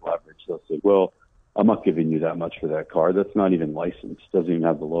use it as leverage. They'll say, well, I'm not giving you that much for that card. That's not even licensed. Doesn't even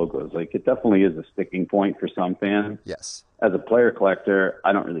have the logos. Like, it definitely is a sticking point for some fans. Yes. As a player collector,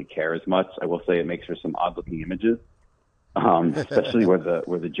 I don't really care as much. I will say it makes for some odd looking images, especially where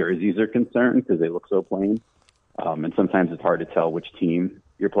the jerseys are concerned because they look so plain. And sometimes it's hard to tell which team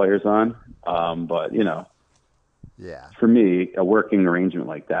your player's on. But, yeah, for me, a working arrangement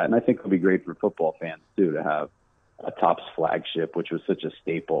like that, and I think it'll be great for football fans too, to have a Topps flagship, which was such a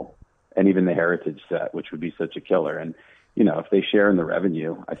staple, and even the Heritage set, which would be such a killer. And, if they share in the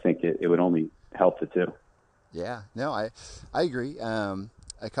revenue, I think it would only help the two. Yeah, no, I agree.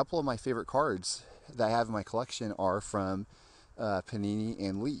 A couple of my favorite cards that I have in my collection are from Panini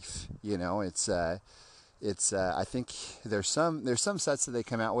and Leaf. It's I think there's some sets that they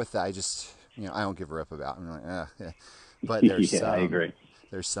come out with that I just I don't give a rip about. I'm like, yeah. But there's I agree.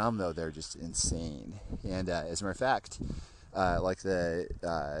 There's some though they're just insane. And as a matter of fact, like a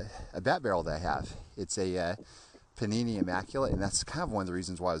bat barrel that I have, it's a Panini Immaculate, and that's kind of one of the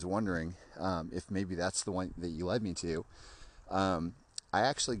reasons why I was wondering if maybe that's the one that you led me to. I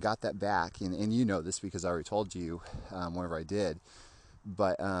actually got that back, and you know this because I already told you whenever I did.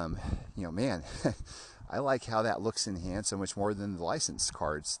 But man, I like how that looks in hand so much more than the licensed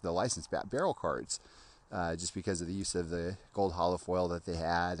cards, the licensed bat barrel cards, just because of the use of the gold hollow foil that they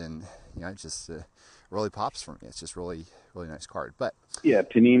had, and it just really pops for me. It's just really, really nice card. But yeah,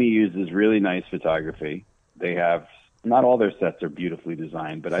 Panini uses really nice photography. They have, not all their sets are beautifully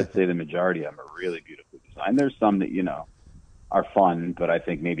designed, but I'd say the majority of them are really beautifully designed. There's some that are fun, but I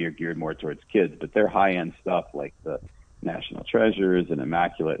think maybe are geared more towards kids. But they're high-end stuff like the National Treasures and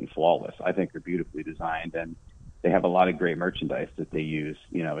Immaculate and Flawless, I think, are beautifully designed, and they have a lot of great merchandise that they use,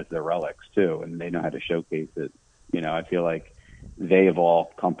 as their relics too, and they know how to showcase it. I feel like they, of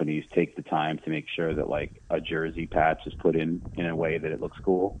all companies, take the time to make sure that like a jersey patch is put in a way that it looks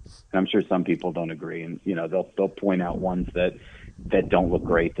cool. And I'm sure some people don't agree, and they'll point out ones that don't look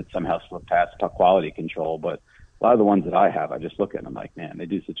great that somehow slip past quality control. But a lot of the ones that I have, I just look at them, I'm like, man, they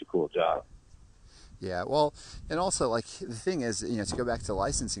do such a cool job. Yeah, well, and also like the thing is, to go back to the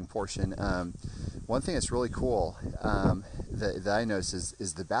licensing portion, one thing that's really cool that I noticed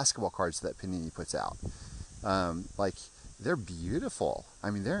is the basketball cards that Panini puts out. Like, they're beautiful. I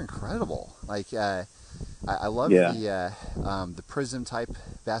mean, they're incredible. Like, I love the Prism type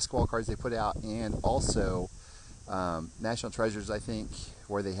basketball cards they put out, and also National Treasures, I think,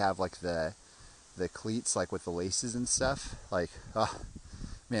 where they have like the cleats like with the laces and stuff. Like,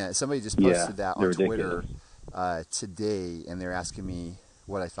 man, somebody just posted that on Twitter today, and they're asking me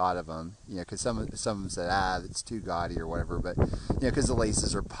what I thought of them. Because some of them said, it's too gaudy or whatever. But because the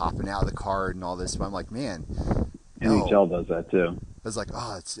laces are popping out of the card and all this. But I'm like, man, NHL does that too. I was like,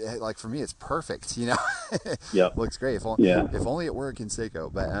 it's like for me, it's perfect. Yep. Looks great. If only it were a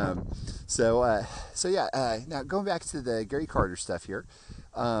Canseco. But so yeah. Now going back to the Gary Carter stuff here.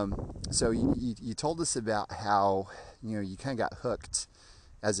 So you told us about how you kind of got hooked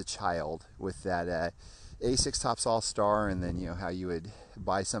as a child with that A6 Topps All-Star, and then how you would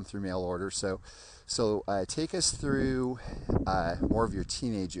buy some through mail order. So take us through more of your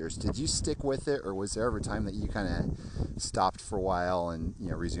teenage years. Did you stick with it, or was there ever a time that you kind of stopped for a while and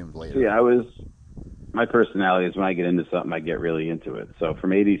resumed later? Yeah, my personality is when I get into something, I get really into it. So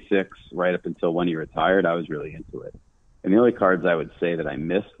from '86 right up until when he retired, I was really into it. And the only cards I would say that I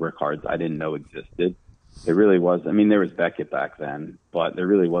missed were cards I didn't know existed. It really was. I mean, there was Beckett back then, but there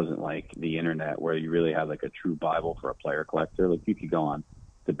really wasn't like the internet where you really had like a true Bible for a player collector. Like, you could go on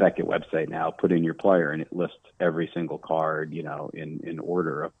the Beckett website now, put in your player, and it lists every single card, in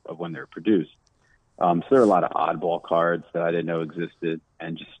order of when they're produced. So there are a lot of oddball cards that I didn't know existed,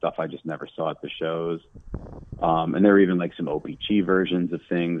 and just stuff I just never saw at the shows. And there were even like some OPC versions of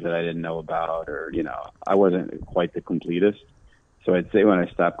things that I didn't know about, or, I wasn't quite the completist. So I'd say when I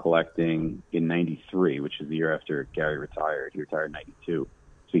stopped collecting in '93, which is the year after Gary retired. He retired in '92.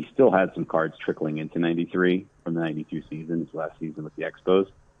 So he still had some cards trickling into '93 from the '92 season, his last season with the Expos.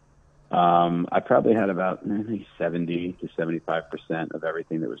 I probably had about maybe 70 to 75% of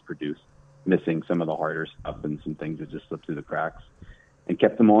everything that was produced, missing some of the harder stuff and some things that just slipped through the cracks, and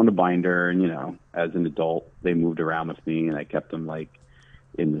kept them all in a binder. And, you know, as an adult, they moved around with me, and I kept them like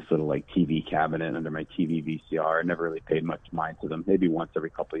in this little like TV cabinet under my TV VCR. I never really paid much mind to them. Maybe once every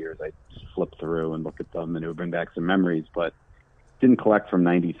couple of years I'd flip through and look at them, and it would bring back some memories, but didn't collect from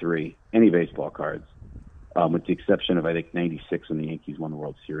 '93 any baseball cards. With the exception of, I think, '96 when the Yankees won the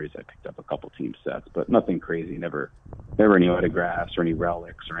World Series. I picked up a couple team sets, but nothing crazy. Never any autographs or any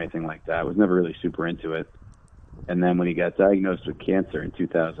relics or anything like that. I was never really super into it. And then when he got diagnosed with cancer in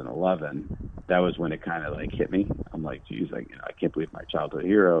 2011, that was when it kind of like hit me. I'm like, geez, I can't believe my childhood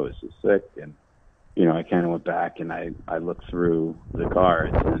hero is so sick. And, you know, I kind of went back and I looked through the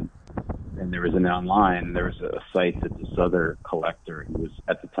cards, and there was an online, there was a site that this other collector, who was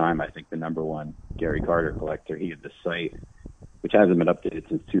at the time, I think, the number one Gary Carter collector, he had the site, which hasn't been updated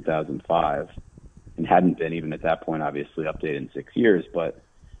since 2005 and hadn't been even at that point, obviously, updated in 6 years, but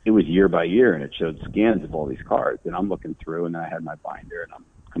it was year by year, and it showed scans of all these cards. And I'm looking through, and I had my binder, and I'm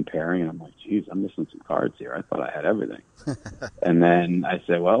comparing, and I'm like, geez, I'm missing some cards here. I thought I had everything. And then I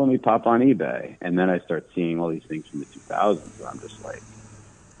said, well, let me pop on eBay. And then I start seeing all these things from the 2000s, and I'm just like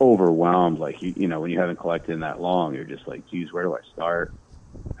overwhelmed. Like, you know, when you haven't collected in that long, you're just like, geez, where do I start?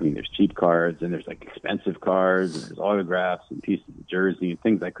 I mean, there's cheap cards, and there's like expensive cards, and there's autographs and pieces of jersey and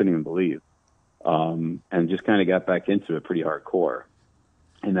things I couldn't even believe. And just kind of got back into it pretty hardcore.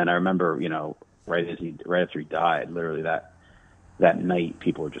 And then I remember, you know, right after he died, literally that night,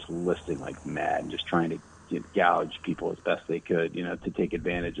 people were just listing like mad, just trying to gouge people as best they could, you know, to take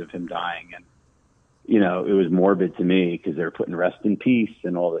advantage of him dying. And, you know, it was morbid to me because they were putting rest in peace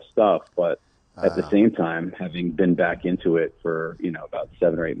and all this stuff. But at the same time, having been back into it for, you know, about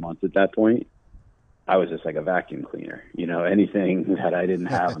 7 or 8 months at that point, I was just like a vacuum cleaner. You know, anything that I didn't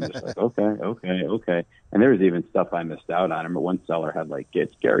have, I'm just like, okay. And there was even stuff I missed out on. I remember one seller had like,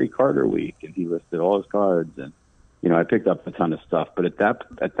 it's Gary Carter week, and he listed all his cards. And, you know, I picked up a ton of stuff. But at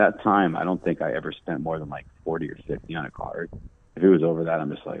that time, I don't think I ever spent more than like 40 or 50 on a card. If it was over that,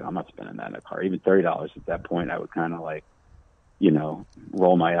 I'm just like, I'm not spending that on a card. Even $30 at that point, I would kind of like, you know,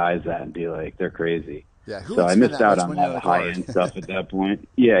 roll my eyes at and be like, they're crazy. Yeah, so I missed out on a lot of high-end stuff at that point.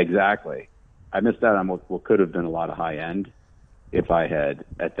 Yeah, exactly. I missed out on what could have been a lot of high end if I had,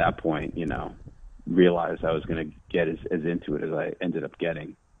 at that point, you know, realized I was going to get as into it as I ended up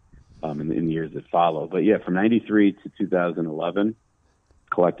getting in the years that followed. But yeah, from '93 to 2011,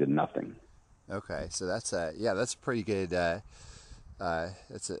 collected nothing. Okay, so that's that's pretty good. That's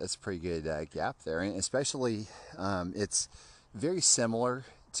a pretty good gap there, and especially it's very similar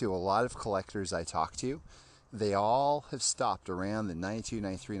to a lot of collectors I talk to. They all have stopped around the 92,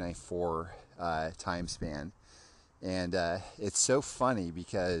 93, 94 time span. And it's so funny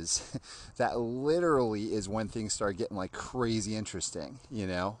because that literally is when things start getting like crazy interesting, you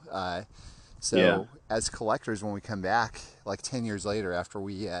know? As collectors, when we come back like 10 years later after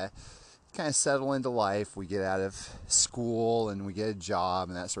we kind of settle into life, we get out of school and we get a job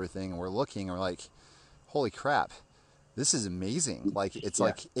and that sort of thing, and we're looking and we're like, holy crap, this is amazing. Like, it's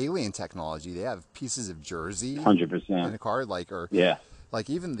like alien technology. They have pieces of jersey 100% in a card, like, or like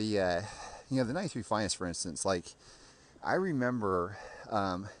even the the 93 Finest, for instance. Like, I remember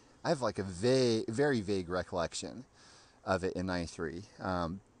I have like a very vague recollection of it in '93.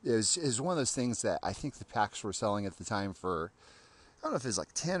 It was one of those things that I think the packs were selling at the time for, I don't know if it was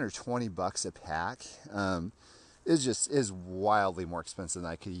like $10 or $20 a pack. It is wildly more expensive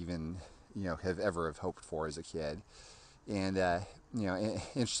than I could even have hoped for as a kid. And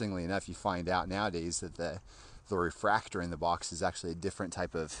interestingly enough, you find out nowadays that the refractor in the box is actually a different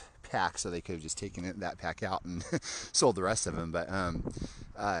type of pack, so they could have just taken that pack out and sold the rest of them. But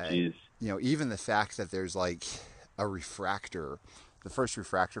even the fact that there's like a refractor, the first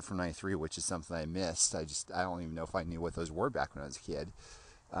refractor from '93, which is something I missed. I don't even know if I knew what those were back when I was a kid.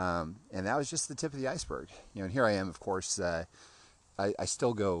 And that was just the tip of the iceberg. And here I am, of course. I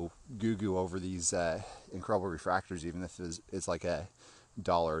still go goo over these incredible refractors, even if it's like $1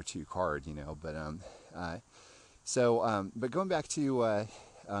 or $2 card, But going back to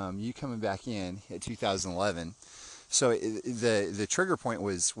you coming back in 2011, so the trigger point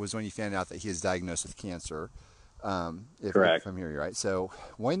was when you found out that he was diagnosed with cancer. Correct. If I'm hearing you right. So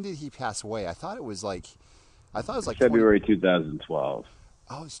when did he pass away? I thought it was like February 2012.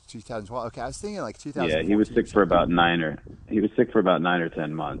 Oh, it's 2012. Okay, I was thinking like 2014. Yeah, he was sick for about 9 or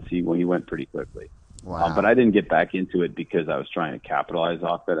 10 months. He went pretty quickly. But Wow. I didn't get back into it because I was trying to capitalize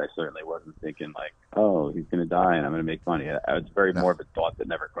off it. I certainly wasn't thinking like, oh, he's going to die and I'm going to make money. I was very No. morbid thought that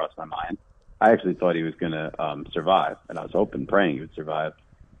never crossed my mind. I actually thought he was going to survive, and I was hoping, praying he would survive.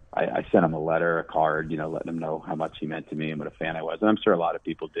 I sent him a letter, a card, letting him know how much he meant to me and what a fan I was. And I'm sure a lot of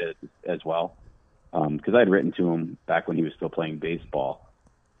people did as well, because I'd written to him back when he was still playing baseball,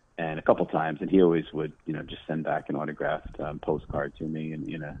 and a couple times, and he always would, just send back an autographed postcard to me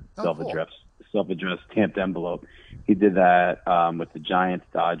and Oh, cool. self-addressed stamped envelope. He did that with the Giants,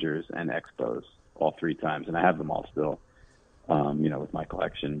 Dodgers, and Expos all three times, and I have them all still, with my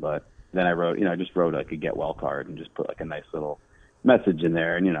collection. But then I wrote, I just wrote like a get well card and just put like a nice little message in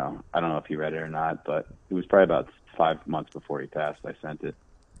there. And I don't know if he read it or not, but it was probably about 5 months before he passed. I sent it.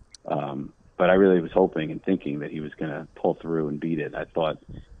 But I really was hoping and thinking that he was going to pull through and beat it. I thought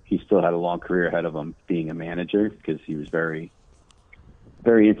he still had a long career ahead of him being a manager, because he was very,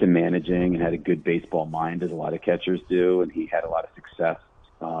 very into managing and had a good baseball mind, as a lot of catchers do. And he had a lot of success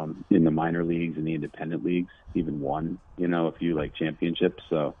in the minor leagues and the independent leagues, even won, a few like championships.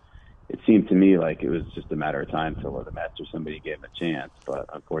 So it seemed to me like it was just a matter of time till the Mets or somebody gave him a chance. But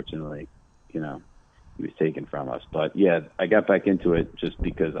unfortunately, he was taken from us. But yeah, I got back into it just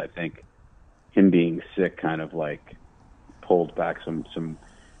because I think him being sick kind of like pulled back some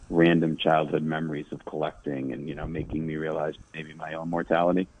random childhood memories of collecting and, making me realize maybe my own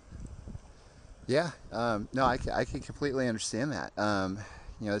mortality. Yeah. No, I can completely understand that.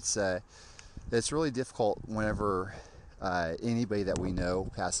 It's really difficult whenever anybody that we know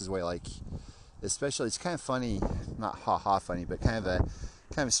passes away. Like, especially, it's kind of funny, not ha ha funny, but kind of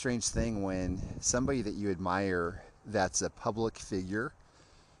a strange thing when somebody that you admire that's a public figure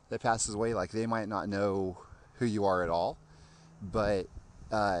that passes away. Like, they might not know who you are at all, but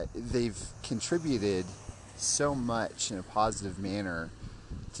they've contributed so much in a positive manner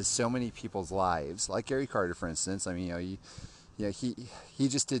to so many people's lives. Like Gary Carter, for instance. I mean, he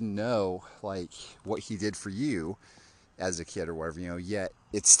just didn't know like what he did for you as a kid or whatever. Yet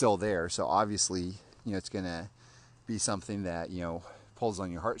it's still there. So obviously, it's gonna be something that pulls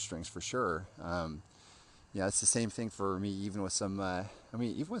on your heartstrings for sure. It's the same thing for me, even with some.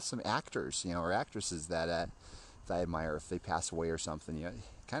 Even with some actors, or actresses that I admire. If they pass away or something, it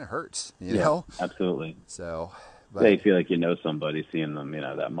kind of hurts, Yeah, absolutely. So, Yeah, but you feel like somebody, seeing them,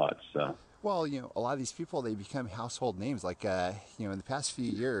 that much. So well, a lot of these people, they become household names. Like, in the past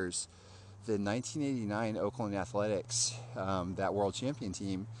few years, the 1989 Oakland Athletics, that world champion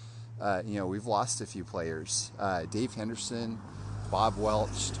team, we've lost a few players. Dave Henderson, Bob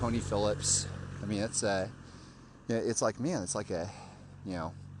Welch, Tony Phillips. I mean, it's like, man, it's like you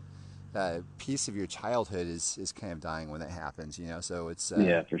know, a piece of your childhood is kind of dying when that happens. So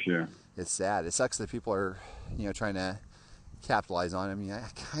yeah, for sure. it's sad. It sucks that people are, trying to capitalize on it. I mean, I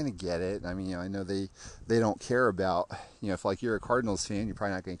kind of get it. I mean, I know they don't care about, if like you're a Cardinals fan, you're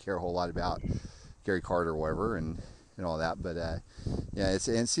probably not going to care a whole lot about Gary Carter or whatever and all that. But yeah, it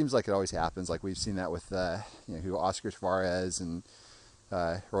seems like it always happens. Like we've seen that with who Oscar Tavares and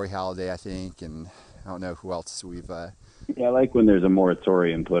Roy Halladay, I think, and I don't know who else we've. Yeah, I like when there's a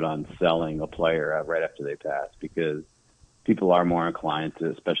moratorium put on selling a player right after they pass, because people are more inclined to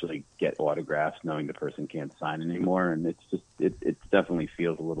especially get autographs knowing the person can't sign anymore. And it's just, it definitely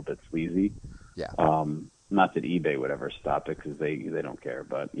feels a little bit sleazy. Yeah. Not that eBay would ever stop it, because they don't care,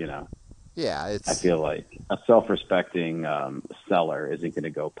 but Yeah, I feel like a self-respecting seller isn't going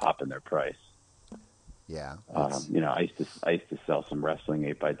to go popping their price. yeah. I used to sell some wrestling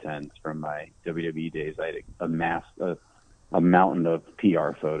 8x10s from my WWE days. I had amassed a mountain of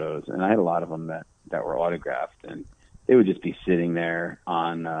PR photos, and I had a lot of them that were autographed, and they would just be sitting there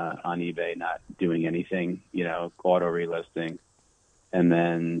on eBay, not doing anything, auto relisting. And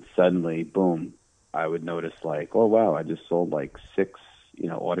then suddenly, boom, I would notice like, oh wow, I just sold like 6,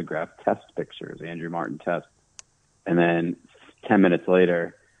 autographed test pictures, Andrew Martin test. And then 10 minutes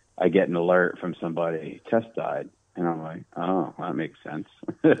later, I get an alert from somebody, Test died. And I'm like, oh, that makes sense.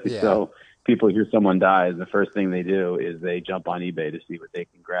 Yeah. So people hear someone dies, the first thing they do is they jump on eBay to see what they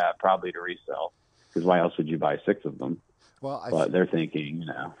can grab, probably to resell. Because why else would you buy 6 of them? Well, But they're thinking,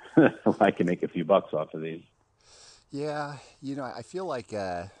 I can make a few bucks off of these. yeah, I feel like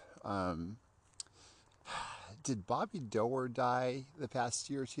did Bobby Doer die the past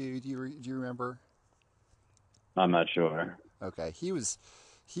year or two? Do you remember? I'm not sure. Okay, he was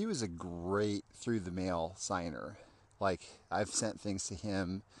a great through the mail signer. Like I've sent things to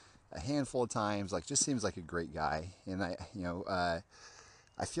him a handful of times. Like just seems like a great guy, and I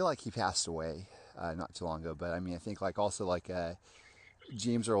feel like he passed away not too long ago. But I mean, I think like also like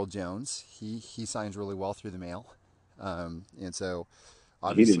James Earl Jones, he signs really well through the mail, and so He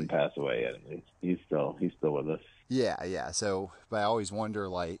didn't obviously. pass away yet. At least he's still with us. Yeah, yeah. So, but I always wonder,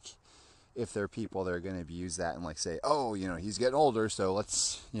 like, if there are people that are going to abuse that and like say, oh, he's getting older, so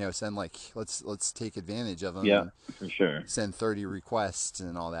let's, send like let's take advantage of him Yeah, and for sure. send 30 requests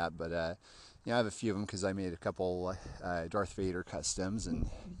and all that. But I have a few of them because I made a couple Darth Vader customs, and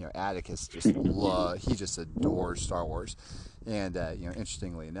Atticus he just adores Star Wars, and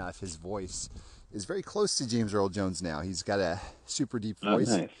interestingly enough, his voice is very close to James Earl Jones now. He's got a super deep Oh, voice,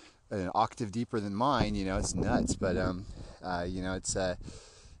 nice. an octave deeper than mine. It's nuts, but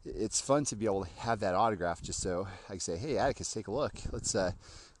it's fun to be able to have that autograph, just so I can say, hey, Atticus, take a look. Let's I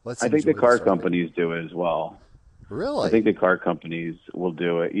think the enjoy this car right here. companies do it as well. I Really? think the car companies will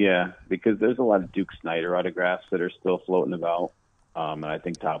do it, yeah, because there's a lot of Duke Snyder autographs that are still floating about, and I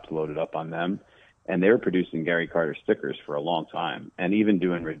think Topps loaded up on them. And they were producing Gary Carter stickers for a long time, and even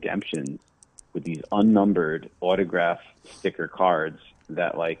doing redemptions with these unnumbered autograph sticker cards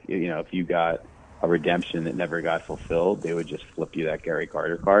that, like, if you got a redemption that never got fulfilled, they would just flip you that Gary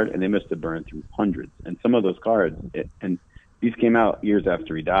Carter card, and they must have burned through hundreds. And some of those cards, and these came out years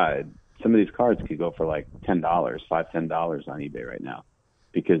after he died. Some of these cards could go for like $10, $5, $10 on eBay right now,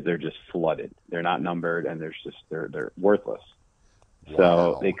 because they're just flooded. They're not numbered, and they're worthless.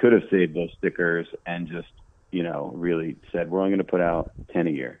 So they Wow. could have saved those stickers and just, really said, we're only going to put out 10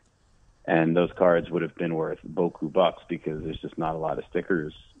 a year. And those cards would have been worth boku bucks, because there's just not a lot of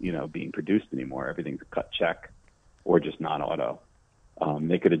stickers, being produced anymore. Everything's a cut check or just non-auto.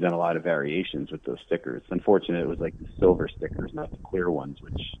 They could have done a lot of variations with those stickers. Unfortunately, it was like the silver stickers, not the clear ones,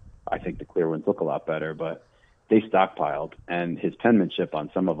 which I think the clear ones look a lot better, but they stockpiled. And his penmanship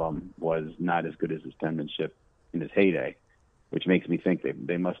on some of them was not as good as his penmanship in his heyday, which makes me think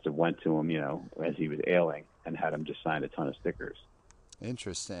they must have went to him, as he was ailing, and had him just sign a ton of stickers.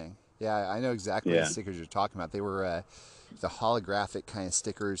 Interesting. Yeah, I know exactly the Yeah. stickers you're talking about. They were the holographic kind of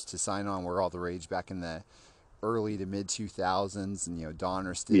stickers to sign on were all the rage back in the early to mid 2000s, and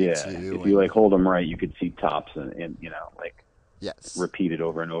Donruss did it Yeah. too. If you And like hold them right, you could see tops and like yes, repeated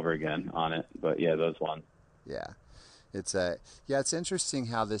over and over again on it. But yeah, those ones. yeah, it's interesting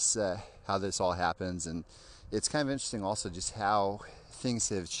how this all happens, and it's kind of interesting also just how things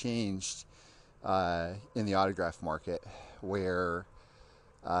have changed in the autograph market, where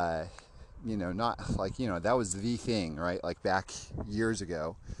uh, not like, that was the thing, right? Like back years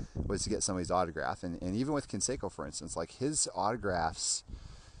ago was to get somebody's autograph. And even with Canseco, for instance, like his autographs,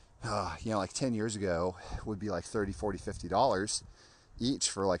 like 10 years ago would be like 30, 40, $50 each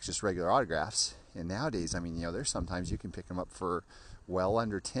for like just regular autographs. And nowadays, I mean, there's sometimes you can pick them up for well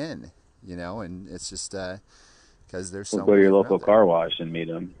under 10, and it's just, because there's We'll so go to many your of them local out there. car wash and meet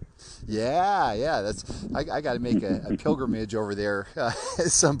them. Yeah. I got to make a pilgrimage over there at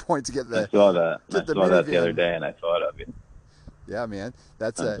some point to I saw that. I get the saw that the other minivan. day, and I thought of you. Yeah, man.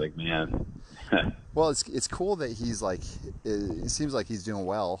 That's I was a like, man. well. It's cool that he's like. It seems like he's doing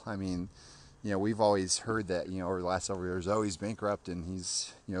well. I mean, we've always heard that over the last several years, oh, he's bankrupt and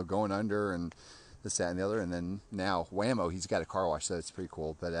he's going under and this, that, and the other. And then now, whammo, he's got a car wash, so it's pretty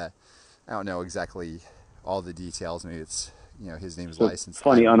cool. But I don't know exactly all the details. Maybe it's his name is So licensed. I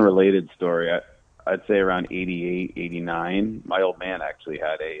funny, don't know. unrelated story. I'd say around 88, 89, my old man actually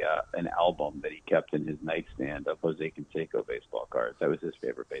had an album that he kept in his nightstand of Jose Canseco baseball cards. That was his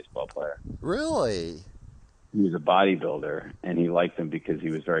favorite baseball player. Really? He was a bodybuilder, and he liked him because he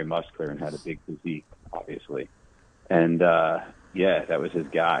was very muscular and had a big physique, obviously. And yeah, that was his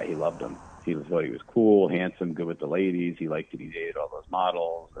guy. He loved him. He thought he was cool, handsome, good with the ladies. He liked that he dated all those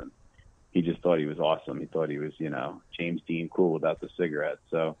models, and he just thought he was awesome. He thought he was, James Dean cool without the cigarette.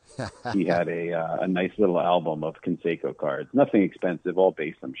 So he had a nice little album of Canseco cards. Nothing expensive, all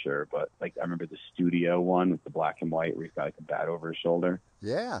base, I'm sure. But like I remember the studio one with the black and white where he's got like a bat over his shoulder.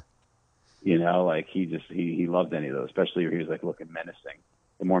 Yeah. Like he loved any of those, especially where he was like looking menacing.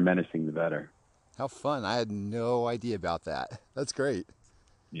 The more menacing, the better. How fun. I had no idea about that. That's great.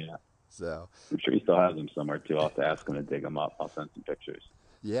 Yeah. So, I'm sure he still has them somewhere too. I'll have to ask him to dig them up. I'll send some pictures.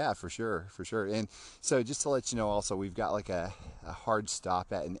 yeah, for sure. For sure. And so, just to let you know, also, we've got like a hard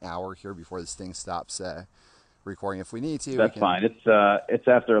stop at an hour here before this thing stops recording. If we need to, That's fine. It's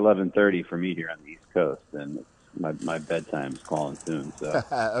after 11:30 for me here on the East Coast, and it's my bedtime's calling soon, so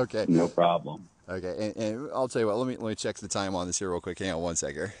okay. no problem. Okay. And I'll tell you what, let me check the time on this here real quick. Hang on one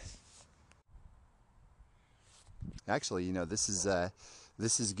second. Actually,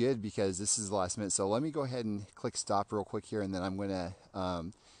 this is good because this is the last minute. So let me go ahead and click stop real quick here, and then I'm going to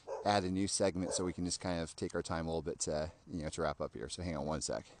add a new segment so we can just kind of take our time a little bit to to wrap up here. So hang on one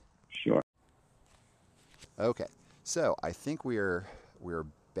sec. Sure. Okay, so I think we're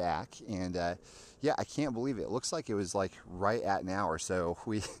back, and yeah, I can't believe it. It looks like it was like right at an hour. So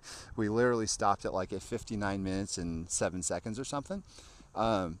we literally stopped at like at 59 minutes and 7 seconds or something.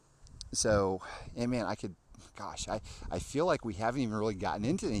 So, and man, gosh, I feel like we haven't even really gotten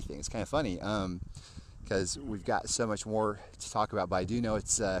into anything. It's kind of funny. Because we've got so much more to talk about, but I do know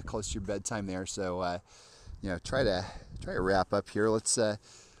it's close to your bedtime there, so try to wrap up here. Let's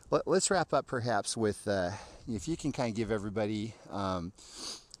wrap up perhaps with if you can kind of give everybody a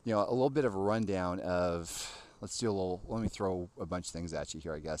little bit of a rundown of, let me throw a bunch of things at you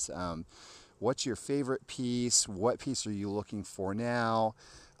here, I guess. What's your favorite piece? What piece are you looking for now?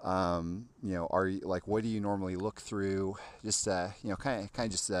 Are you like, what do you normally look through? Just kind of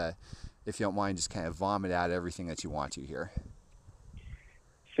just if you don't mind, just kind of vomit out everything that you want to here.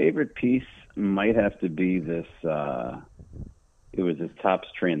 Favorite piece might have to be this. It was this Topps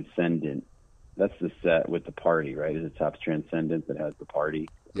Transcendent. That's the set with the party, right? Is it Topps Transcendent that has the party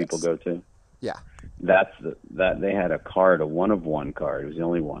people go to? Yeah. That they had a card, a 1-of-1 card. It was the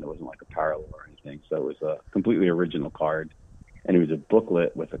only one. It wasn't like a parallel or anything. So it was a completely original card, and it was a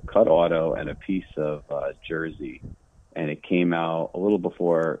booklet with a cut auto and a piece of jersey. And it came out a little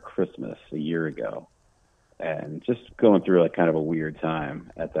before Christmas a year ago, and just going through like kind of a weird time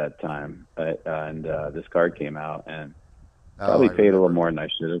at that time. And this card came out, and probably paid a little more than I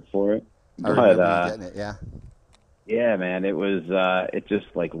should have for it. I remember getting it, yeah. Yeah, man, it was. It just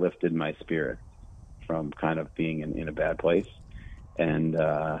like lifted my spirit from kind of being in a bad place, and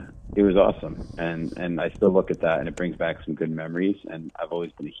it was awesome. And I still look at that, and it brings back some good memories. And I've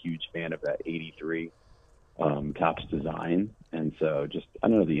always been a huge fan of that '83. Topps design, and so just, I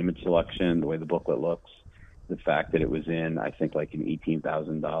don't know, the image selection, the way the booklet looks, the fact that it was in, I think, like an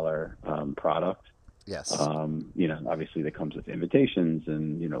 $18,000 product. Yes. Obviously that comes with invitations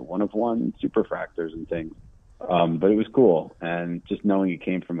and 1-of-1 superfractors and things, but it was cool, and just knowing it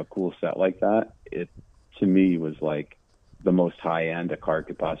came from a cool set like that, it to me was like the most high end a card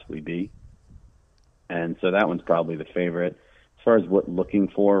could possibly be, and so that one's probably the favorite. As far as what looking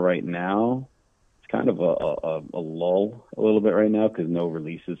for right now, kind of a lull a little bit right now because no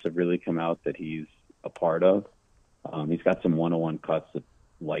releases have really come out that he's a part of. He's got some 1-of-1 cuts that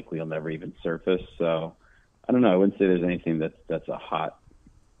likely will never even surface. So I don't know. I wouldn't say there's anything that's a hot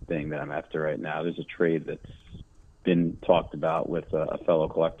thing that I'm after right now. There's a trade that's been talked about with a fellow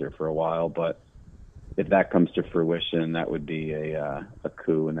collector for a while, but if that comes to fruition, that would be a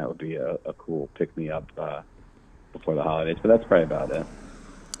coup, and that would be a cool pick-me-up before the holidays. But that's probably about it.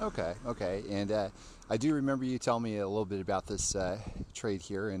 Okay. And I do remember you telling me a little bit about this trade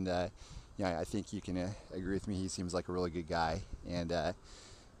here, and I think you can agree with me. He seems like a really good guy, and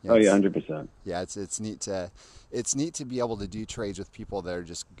oh yeah, 100%. Yeah, it's neat to be able to do trades with people that are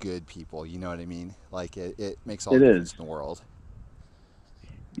just good people. You know what I mean? Like it makes all the difference in the world.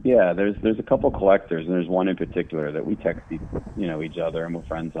 Yeah, there's a couple collectors, and there's one in particular that we text each other, and we're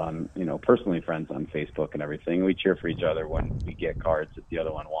friends on, personally friends on Facebook and everything. We cheer for each other when we get cards that the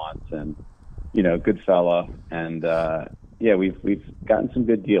other one wants, and good fella. And we've gotten some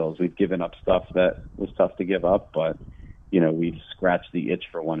good deals. We've given up stuff that was tough to give up, but we've scratched the itch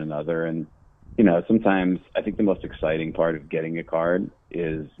for one another. And sometimes I think the most exciting part of getting a card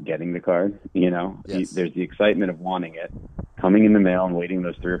is getting the card. Yes. There's the excitement of wanting it, coming in the mail and waiting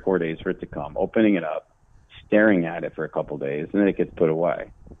those 3 or 4 days for it to come, opening it up, staring at it for a couple of days, and then it gets put away.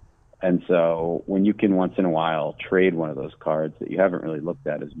 And so when you can once in a while trade one of those cards that you haven't really looked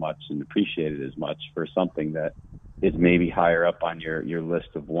at as much and appreciated as much for something that is maybe higher up on your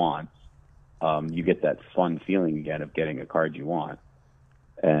list of wants, you get that fun feeling again of getting a card you want.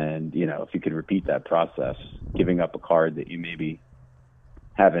 And, if you could repeat that process, giving up a card that you maybe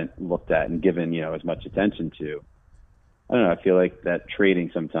haven't looked at and given, as much attention to, I don't know, I feel like that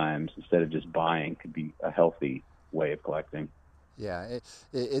trading sometimes, instead of just buying, could be a healthy way of collecting. Yeah,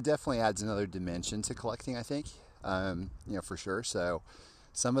 it definitely adds another dimension to collecting, I think, for sure. So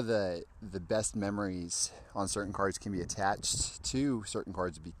some of the best memories on certain cards can be attached to certain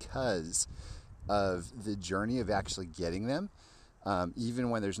cards because of the journey of actually getting them, even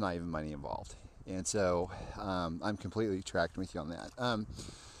when there's not even money involved. And so I'm completely tracking with you on that.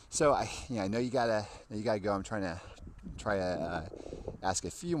 So I know you gotta go. I'm trying to ask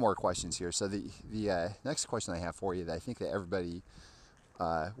a few more questions here. So the next question I have for you that I think that everybody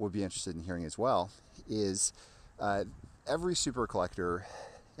would be interested in hearing as well is every super collector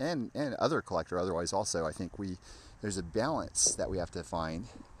and other collector otherwise also, I think there's a balance that we have to find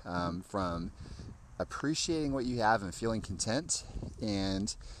from appreciating what you have and feeling content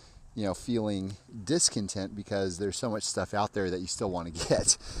and feeling discontent because there's so much stuff out there that you still want to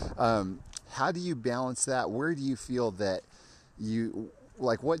get. How do you balance that? Where do you feel that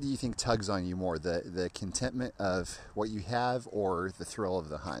like, what do you think tugs on you more, the contentment of what you have or the thrill of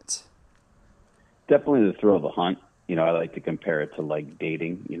the hunt? Definitely the thrill of the hunt. You know, I like to compare it to like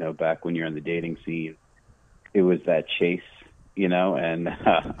dating. You know, back when you're in the dating scene, it was that chase. You know, and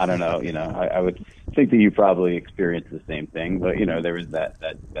I don't know. You know, I would think that you probably experienced the same thing. But you know, there was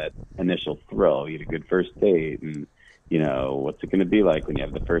that initial thrill. You had a good first date, and you know, what's it going to be like when you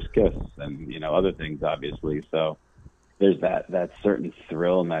have the first kiss, and you know, other things, obviously. So there's that certain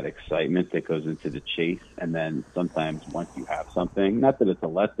thrill and that excitement that goes into the chase. And then sometimes once you have something, not that it's a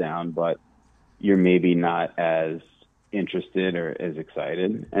letdown, but you're maybe not as interested or as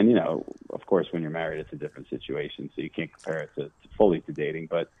excited. And, you know, of course, when you're married, it's a different situation. So you can't compare it to fully to dating,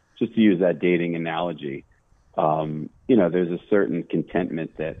 but just to use that dating analogy, you know, there's a certain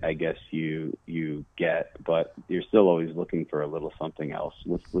contentment that I guess you get, but you're still always looking for a little something else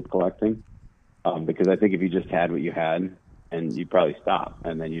with collecting. Because I think if you just had what you had, and you'd probably stop,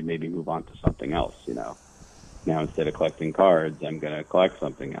 and then you'd maybe move on to something else. You know, now instead of collecting cards, I'm going to collect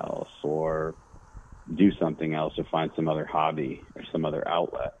something else, or do something else, or find some other hobby or some other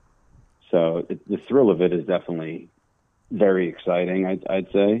outlet. So the thrill of it is definitely very exciting,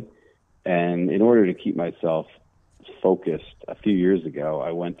 I'd say. And in order to keep myself focused, a few years ago,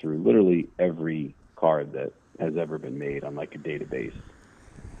 I went through literally every card that has ever been made on like a database.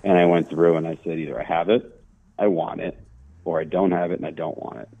 And I went through and I said, either I have it, I want it, or I don't have it and I don't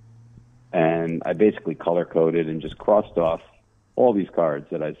want it. And I basically color coded and just crossed off all these cards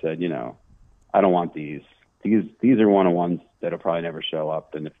that I said, you know, I don't want these. These are one-on-ones that'll probably never show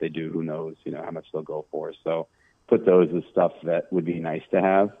up. And if they do, who knows, you know, how much they'll go for. So put those as stuff that would be nice to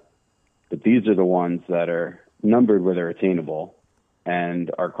have. But these are the ones that are numbered where they're attainable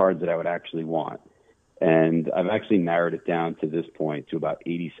and are cards that I would actually want. And I've actually narrowed it down to this point to about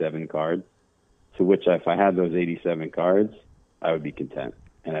 87 cards, to which if I had those 87 cards, I would be content.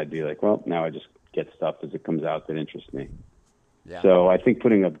 And I'd be like, well, now I just get stuff as it comes out that interests me. Yeah. So I think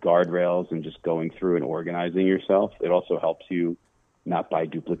putting up guardrails and just going through and organizing yourself, it also helps you not buy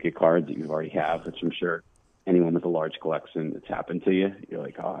duplicate cards that you already have, which I'm sure anyone with a large collection, it's happened to you. You're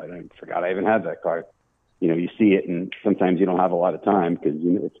like, oh, I forgot I even had that card. You know, you see it, and sometimes you don't have a lot of time because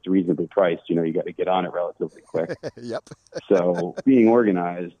you know, it's reasonably priced. You know, you got to get on it relatively quick. Yep. So being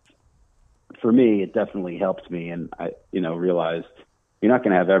organized, for me, it definitely helped me. And I, you know, realized you're not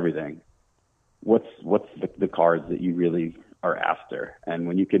going to have everything. What's the cards that you really are after? And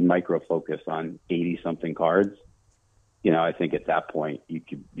when you can micro focus on 80 something cards, you know, I think at that point you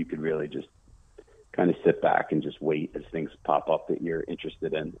could really just kind of sit back and just wait as things pop up that you're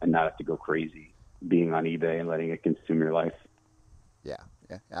interested in, and not have to go crazy being on eBay and letting it consume your life. Yeah,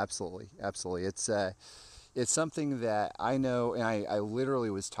 absolutely. It's something that I know, and I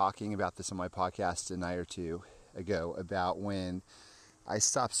literally was talking about this on my podcast a night or two ago about when I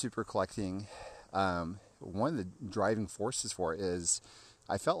stopped super collecting. One of the driving forces for it is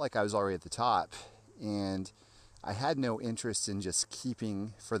I felt like I was already at the top, and I had no interest in just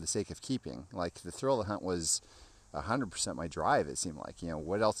keeping for the sake of keeping. Like, the thrill of the hunt was 100% my drive, it seemed like. You know,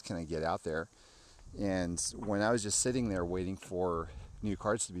 what else can I get out there? And when I was just sitting there waiting for new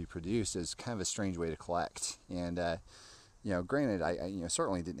cards to be produced, it was kind of a strange way to collect. And, you know, granted, I you know,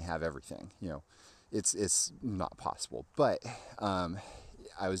 certainly didn't have everything. You know, it's not possible. But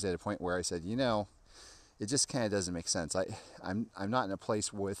I was at a point where I said, you know, it just kind of doesn't make sense. I'm not in a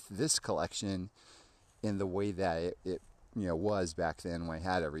place with this collection in the way that it you know was back then when I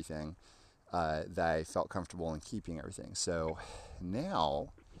had everything, that I felt comfortable in keeping everything. So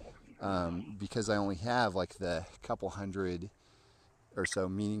now, because I only have like the couple hundred or so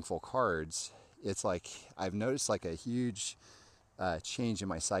meaningful cards, it's like I've noticed like a huge change in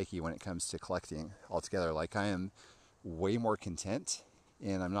my psyche when it comes to collecting altogether. Like, I am way more content,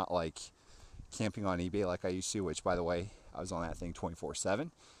 and I'm not like camping on eBay like I used to, which, by the way, I was on that thing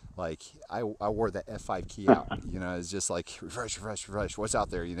 24/7. Like, I wore that F5 key out, you know. It's just like refresh, what's out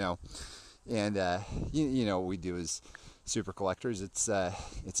there, you know. And you know what we do as super collectors, it's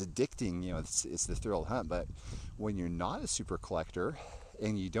addicting, you know. It's the thrill of the hunt. But when you're not a super collector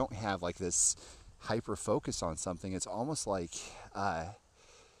and you don't have like this hyper focus on something, it's almost like you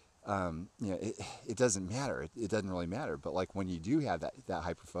know, it doesn't matter. It doesn't really matter. But like when you do have that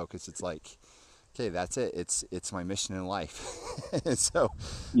hyper focus, it's like, okay, that's it. It's my mission in life. So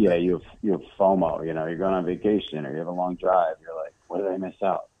yeah, you have FOMO. You know, you're going on vacation or you have a long drive. You're like, what did I miss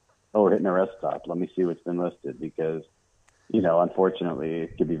out? Oh, we're hitting a rest stop. Let me see what's been listed, because, you know, unfortunately,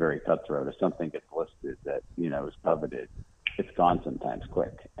 it could be very cutthroat. If something gets listed that, you know, is coveted, it's gone sometimes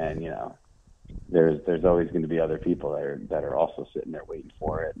quick. And, you know, there's always going to be other people that are also sitting there waiting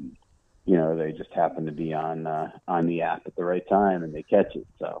for it. And they just happen to be on the app at the right time and they catch it.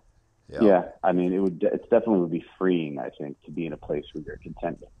 So Yep. yeah, I mean, it's definitely would be freeing, I think, to be in a place where you're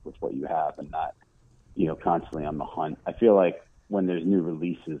content with what you have and not, constantly on the hunt. I feel like when there's new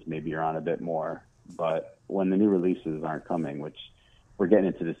releases, maybe you're on a bit more, but when the new releases aren't coming, which we're getting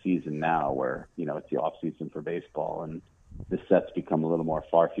into the season now where, it's the off season for baseball and the sets become a little more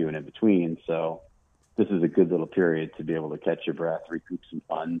far few and in between. So this is a good little period to be able to catch your breath, recoup some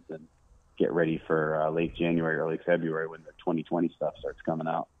funds, and get ready for late January, early February when the 2020 stuff starts coming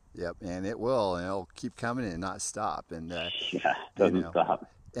out. Yep, and it will, and it'll keep coming and not stop. And Yeah, it doesn't stop.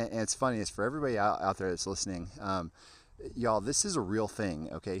 And it's funny, it's for everybody out there that's listening. Y'all, this is a real thing.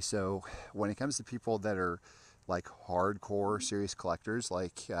 Okay, so when it comes to people that are like hardcore serious collectors,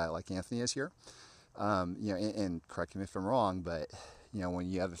 like Anthony is here, and correct me if I'm wrong, but when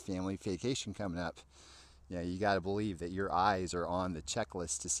you have a family vacation coming up, you got to believe that your eyes are on the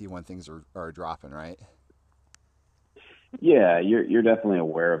checklist to see when things are dropping, right? Yeah, you're definitely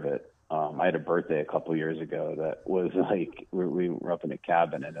aware of it. I had a birthday a couple years ago that was like we were up in a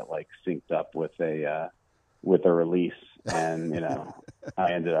cabin and it like synced up with a release, and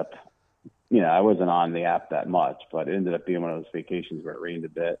I ended up, I wasn't on the app that much, but it ended up being one of those vacations where it rained a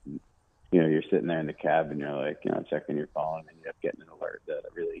bit, and you're sitting there in the cabin, you're like checking your phone, and you end up getting an alert that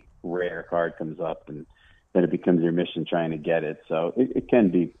a really rare card comes up, and then it becomes your mission trying to get it. So it can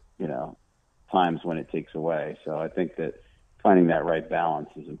be times when it takes away. So I think that finding that right balance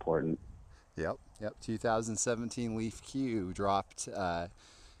is important. Yep. 2017 Leaf Q dropped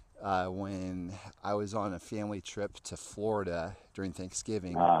when I was on a family trip to Florida during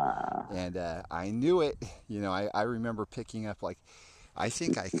Thanksgiving, and I knew it. I remember picking up, like, I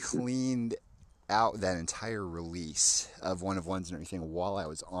think I cleaned out that entire release of One of Ones and everything while I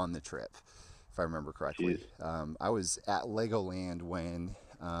was on the trip, if I remember correctly. I was at Legoland when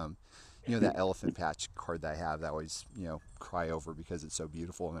that elephant patch card that I have that I always, cry over because it's so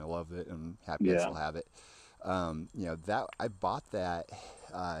beautiful and I love it and happy I still have it. That I bought that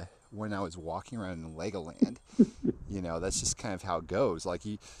when I was walking around in Legoland. That's just kind of how it goes. Like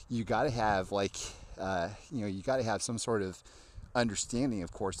you got to have you got to have some sort of understanding,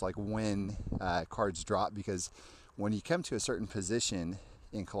 of course, like when cards drop, because when you come to a certain position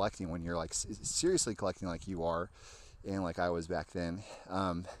in collecting, when you're like seriously collecting like you are, and like I was back then,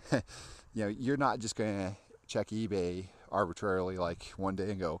 you're not just going to check eBay arbitrarily like one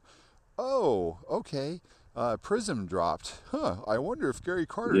day and go, oh, okay, Prism dropped. I wonder if Gary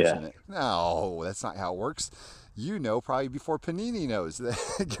Carter's in it. No, that's not how it works. Probably before Panini knows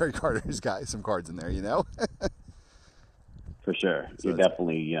that Gary Carter's got some cards in there, For sure. So you're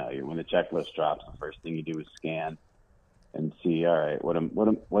definitely, when the checklist drops, the first thing you do is scan and see, all right,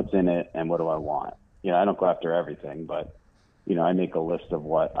 what's in it and what do I want? I don't go after everything, but, I make a list of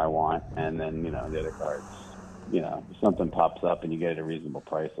what I want, and then, the other cards, if something pops up and you get it at a reasonable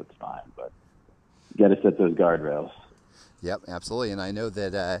price, that's fine, but you got to set those guardrails. Yep, absolutely. And I know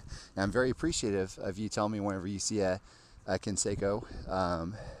that I'm very appreciative of you telling me whenever you see a Canseco,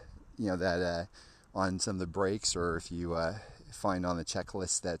 that on some of the breaks, or if you find on the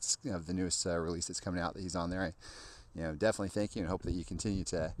checklist that's the newest release that's coming out that he's on there, I definitely thank you and hope that you continue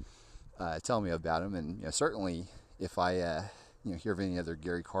to tell me about him. And certainly if I hear of any other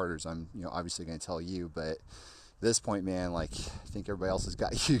Gary Carters, I'm obviously going to tell you, but at this point, man, like, I think everybody else has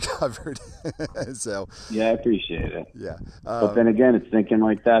got you covered. So yeah, I appreciate it. Yeah. But then again, it's thinking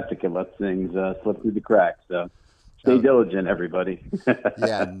like that can let things slip through the cracks. So stay diligent, everybody.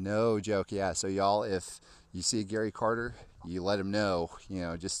 Yeah, no joke. Yeah. So y'all, if you see Gary Carter, you let him know,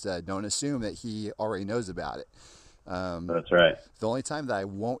 just don't assume that he already knows about it. That's right. The only time that I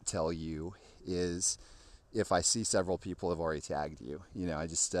won't tell you is if I see several people have already tagged you. I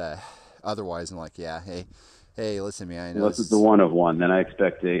just, otherwise I'm like, yeah, hey, listen, man, I know unless it's a one of one, then I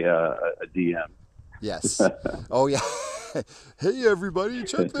expect a DM. Yes. Oh yeah. Hey everybody,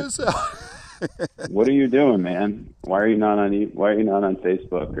 check this out. What are you doing, man? Why are you not on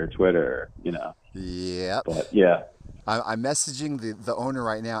Facebook or Twitter? Yep. But yeah. I'm messaging the owner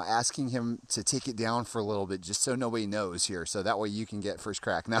right now, asking him to take it down for a little bit, just so nobody knows here, so that way you can get first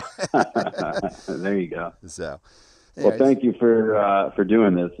crack. Now, there you go. So, well, thank you for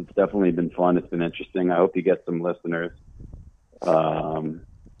doing this. It's definitely been fun. It's been interesting. I hope you get some listeners.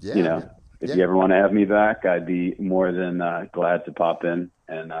 If you ever want to have me back, I'd be more than glad to pop in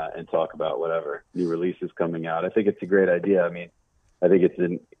and talk about whatever new releases coming out. I think it's a great idea. I mean, I think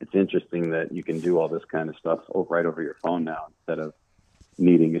it's interesting that you can do all this kind of stuff right over your phone now instead of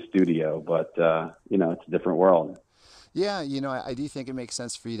needing a studio. But it's a different world. Yeah, I do think it makes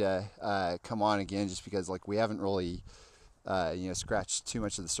sense for you to come on again, just because like we haven't really scratch too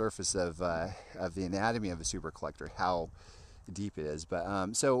much of the surface of the anatomy of a super collector, how deep it is.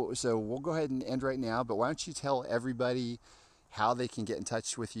 But so we'll go ahead and end right now. But why don't you tell everybody how they can get in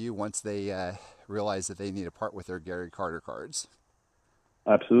touch with you once they realize that they need to part with their Gary Carter cards?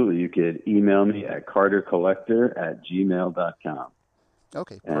 Absolutely. You could email me at cartercollector@gmail.com.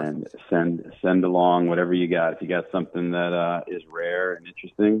 Okay, perfect. And send along whatever you got. If you got something that is rare and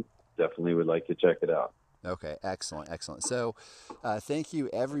interesting, definitely would like to check it out. Okay, excellent. So thank you,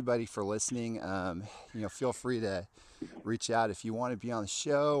 everybody, for listening. Feel free to reach out if you want to be on the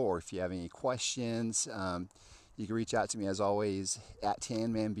show, or if you have any questions. You can reach out to me, as always, at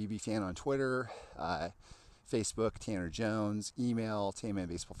TanmanBBFan on Twitter, Facebook, Tanner Jones, email,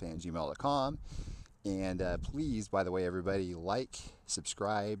 tanmanbaseballfan@gmail.com. And please, by the way, everybody, like,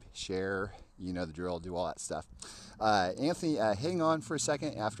 subscribe, share, you know the drill, do all that stuff. Anthony, hang on for a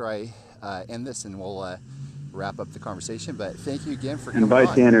second after I end this, and we'll wrap up the conversation. But thank you again for coming on. And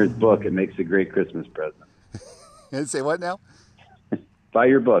buy Tanner's book. It makes a great Christmas present. And say what now? Buy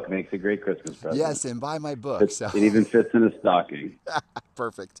your book. Makes a great Christmas present. Yes, and buy my book. It even fits in a stocking.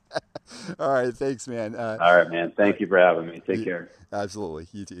 Perfect. All right. Thanks, man. All right, man. Thank you for having me. Take care. Absolutely.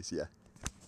 You too. See ya.